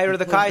 that. Rye or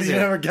the Kaiser. You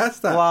never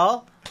guessed that.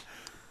 Well,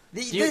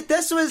 You-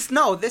 this was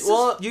no. This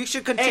Well, is you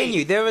should continue.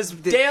 hey, There was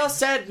Dale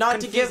said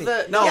not to give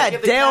the No, yeah,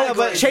 give the Dale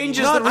categories.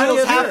 changes Not- the I don't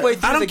rules care. halfway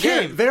through I don't the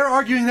care. game. They're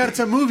arguing that it's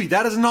a movie.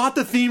 That is not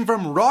the theme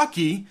from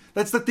Rocky.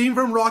 That's the theme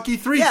from Rocky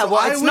 3. Yeah, so well,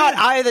 I it's win. not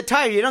Eye of the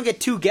Tiger. You don't get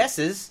 2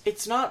 guesses.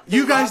 It's not.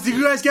 You the guys, Rocky-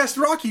 you guys guessed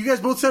Rocky. You guys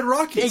both said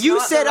Rocky. it's you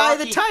not said the Eye of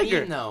the Rocky Tiger.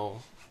 theme, though.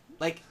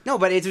 Like No,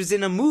 but it was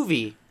in a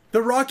movie.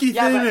 The Rocky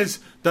Yeah, theme but- is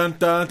dun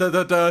dun dun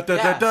dun dun dun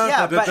Yeah, dun Yeah,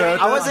 dun but dun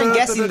I wasn't dun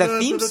guessing dun the dun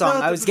theme dun song.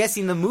 dun I was dun.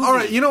 guessing the movie. All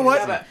right, you know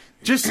what? Yeah, but-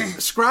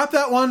 Just scrap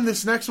that one.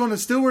 This next one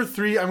is still worth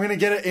 3. I'm going to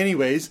get it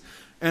anyways.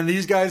 And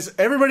these guys,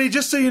 everybody,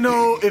 just so you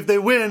know, if they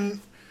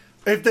win,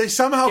 if they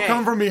somehow Okay.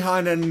 come from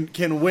behind and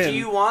can win, Do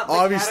you want the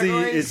obviously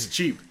categories? it's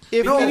cheap.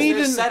 If because we need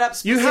they're to, set up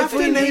You have to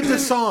specifically- name the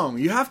song.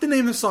 You have to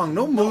name the song.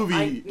 No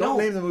movie. No, Don't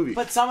name the movie.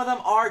 But some of them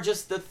are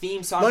just the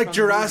theme song. Like from the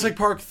Jurassic movie.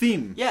 Park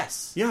theme.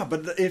 Yes. Yeah,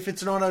 but if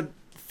it's not a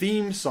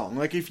theme song,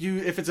 like if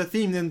it's a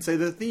theme, then say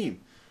the theme.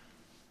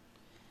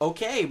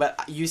 Okay, but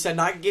you said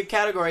not to give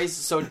categories,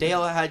 so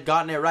Dale had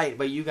gotten it right,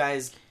 but you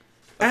guys.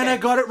 And Okay. I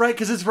got it right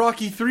because it's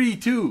Rocky 3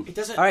 too. It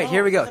doesn't. All right, no,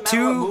 here we it go. doesn't matter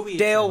what 2 movie it's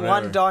Dale, in.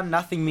 1 Don,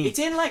 nothing me. It's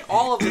in like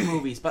all of the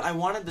movies, but I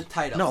wanted the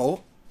title.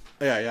 No.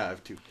 Yeah, I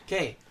have 2.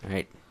 Okay. All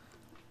right.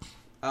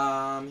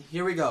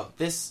 Here we go.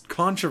 This.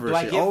 Controversy. Do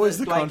I give Always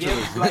the do I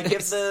controversy. give? Do I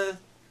give the?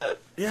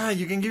 Yeah,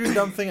 you can give your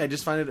dumb thing. I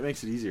just find it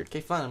makes it easier.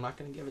 Okay, fine. I'm not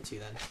gonna give it to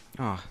you then.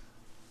 Oh.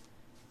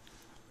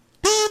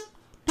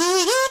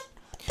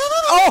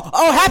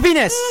 Oh,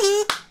 happiness!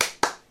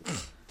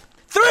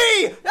 3!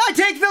 I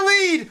take the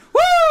lead!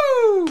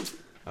 Woo!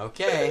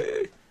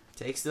 Okay.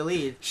 Takes the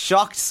lead.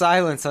 Shocked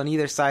silence on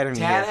either side of me.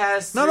 Tad here.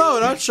 has. no,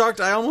 three. not shocked.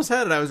 I almost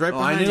had it. I was right Oh,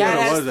 I behind knew you. what Dad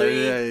it has was.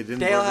 3. Yeah, it didn't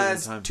Dale buzz it in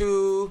has time.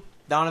 2.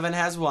 Donovan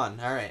has 1.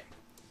 All right.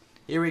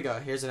 Here we go.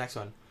 Here's the next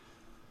one.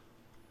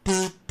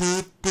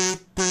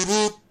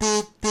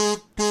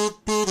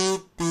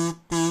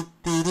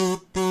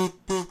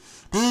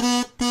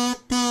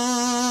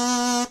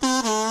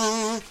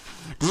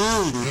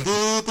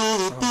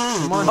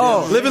 Come on,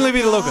 Oh. Dale. Live and Leave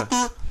the Loca.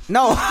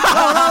 No.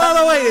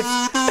 No, wait.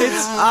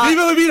 It's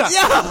Viva la vida!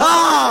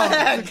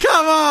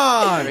 come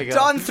on. There we go.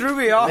 Don threw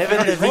me off.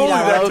 Living the Holy,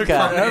 that took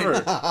Vida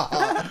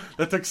forever.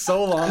 That took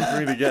so long for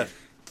me to get.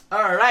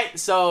 All right.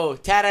 So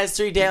Tad has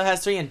 3. Dale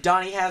has 3, and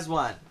Donnie has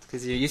 1.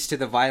 Because you're used to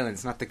the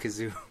violence, not the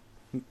kazoo.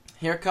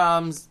 Here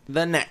comes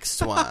the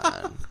next one.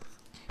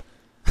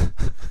 Let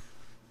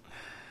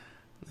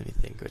me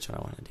think which one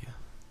I want to do.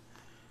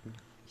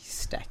 He's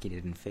stacking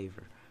it in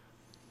favor.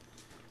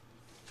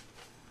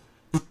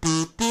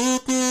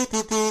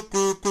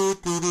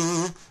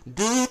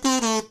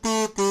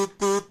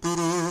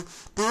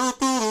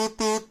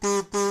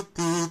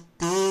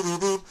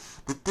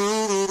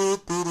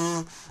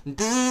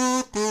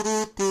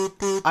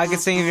 I could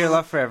sing of your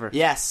love forever.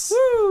 Yes.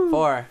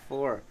 4.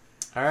 4.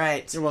 All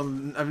right. Yeah, well,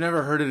 I've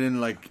never heard it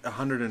in like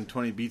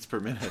 120 beats per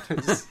minute.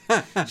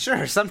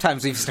 Sure,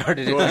 sometimes we've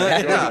started it Go like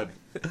ahead, that. go ahead.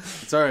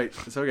 It's all right.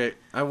 It's okay.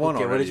 I won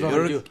Okay, what already. did you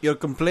want to do? You're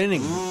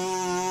complaining.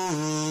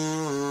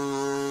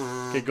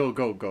 Okay,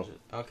 go.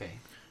 Okay.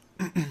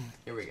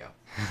 Here we go.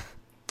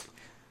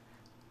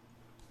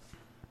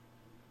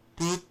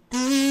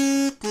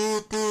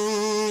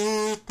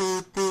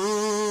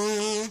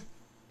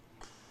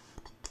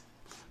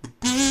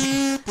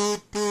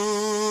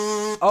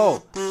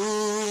 Oh.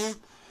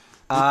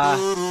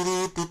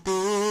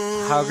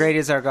 How great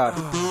is our God?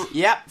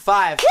 Yep,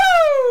 5.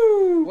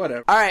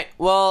 Whatever. All right,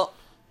 well,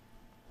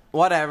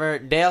 whatever.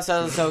 Dale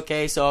says it's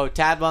okay, so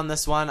Tad won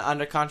this one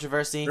under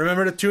controversy.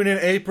 Remember to tune in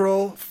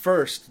April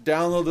 1st.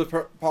 Download the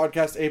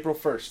podcast April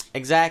 1st.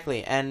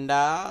 Exactly, and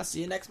I'll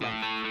see you next month.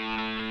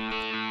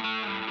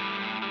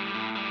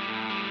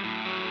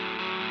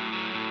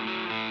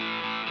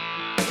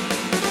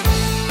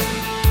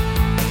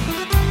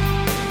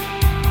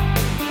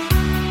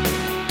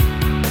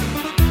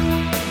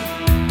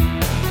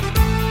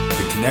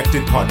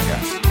 Connected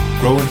Podcast.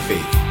 Grow in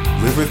faith,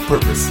 live with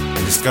purpose,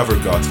 and discover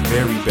God's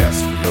very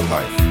best for your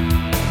life.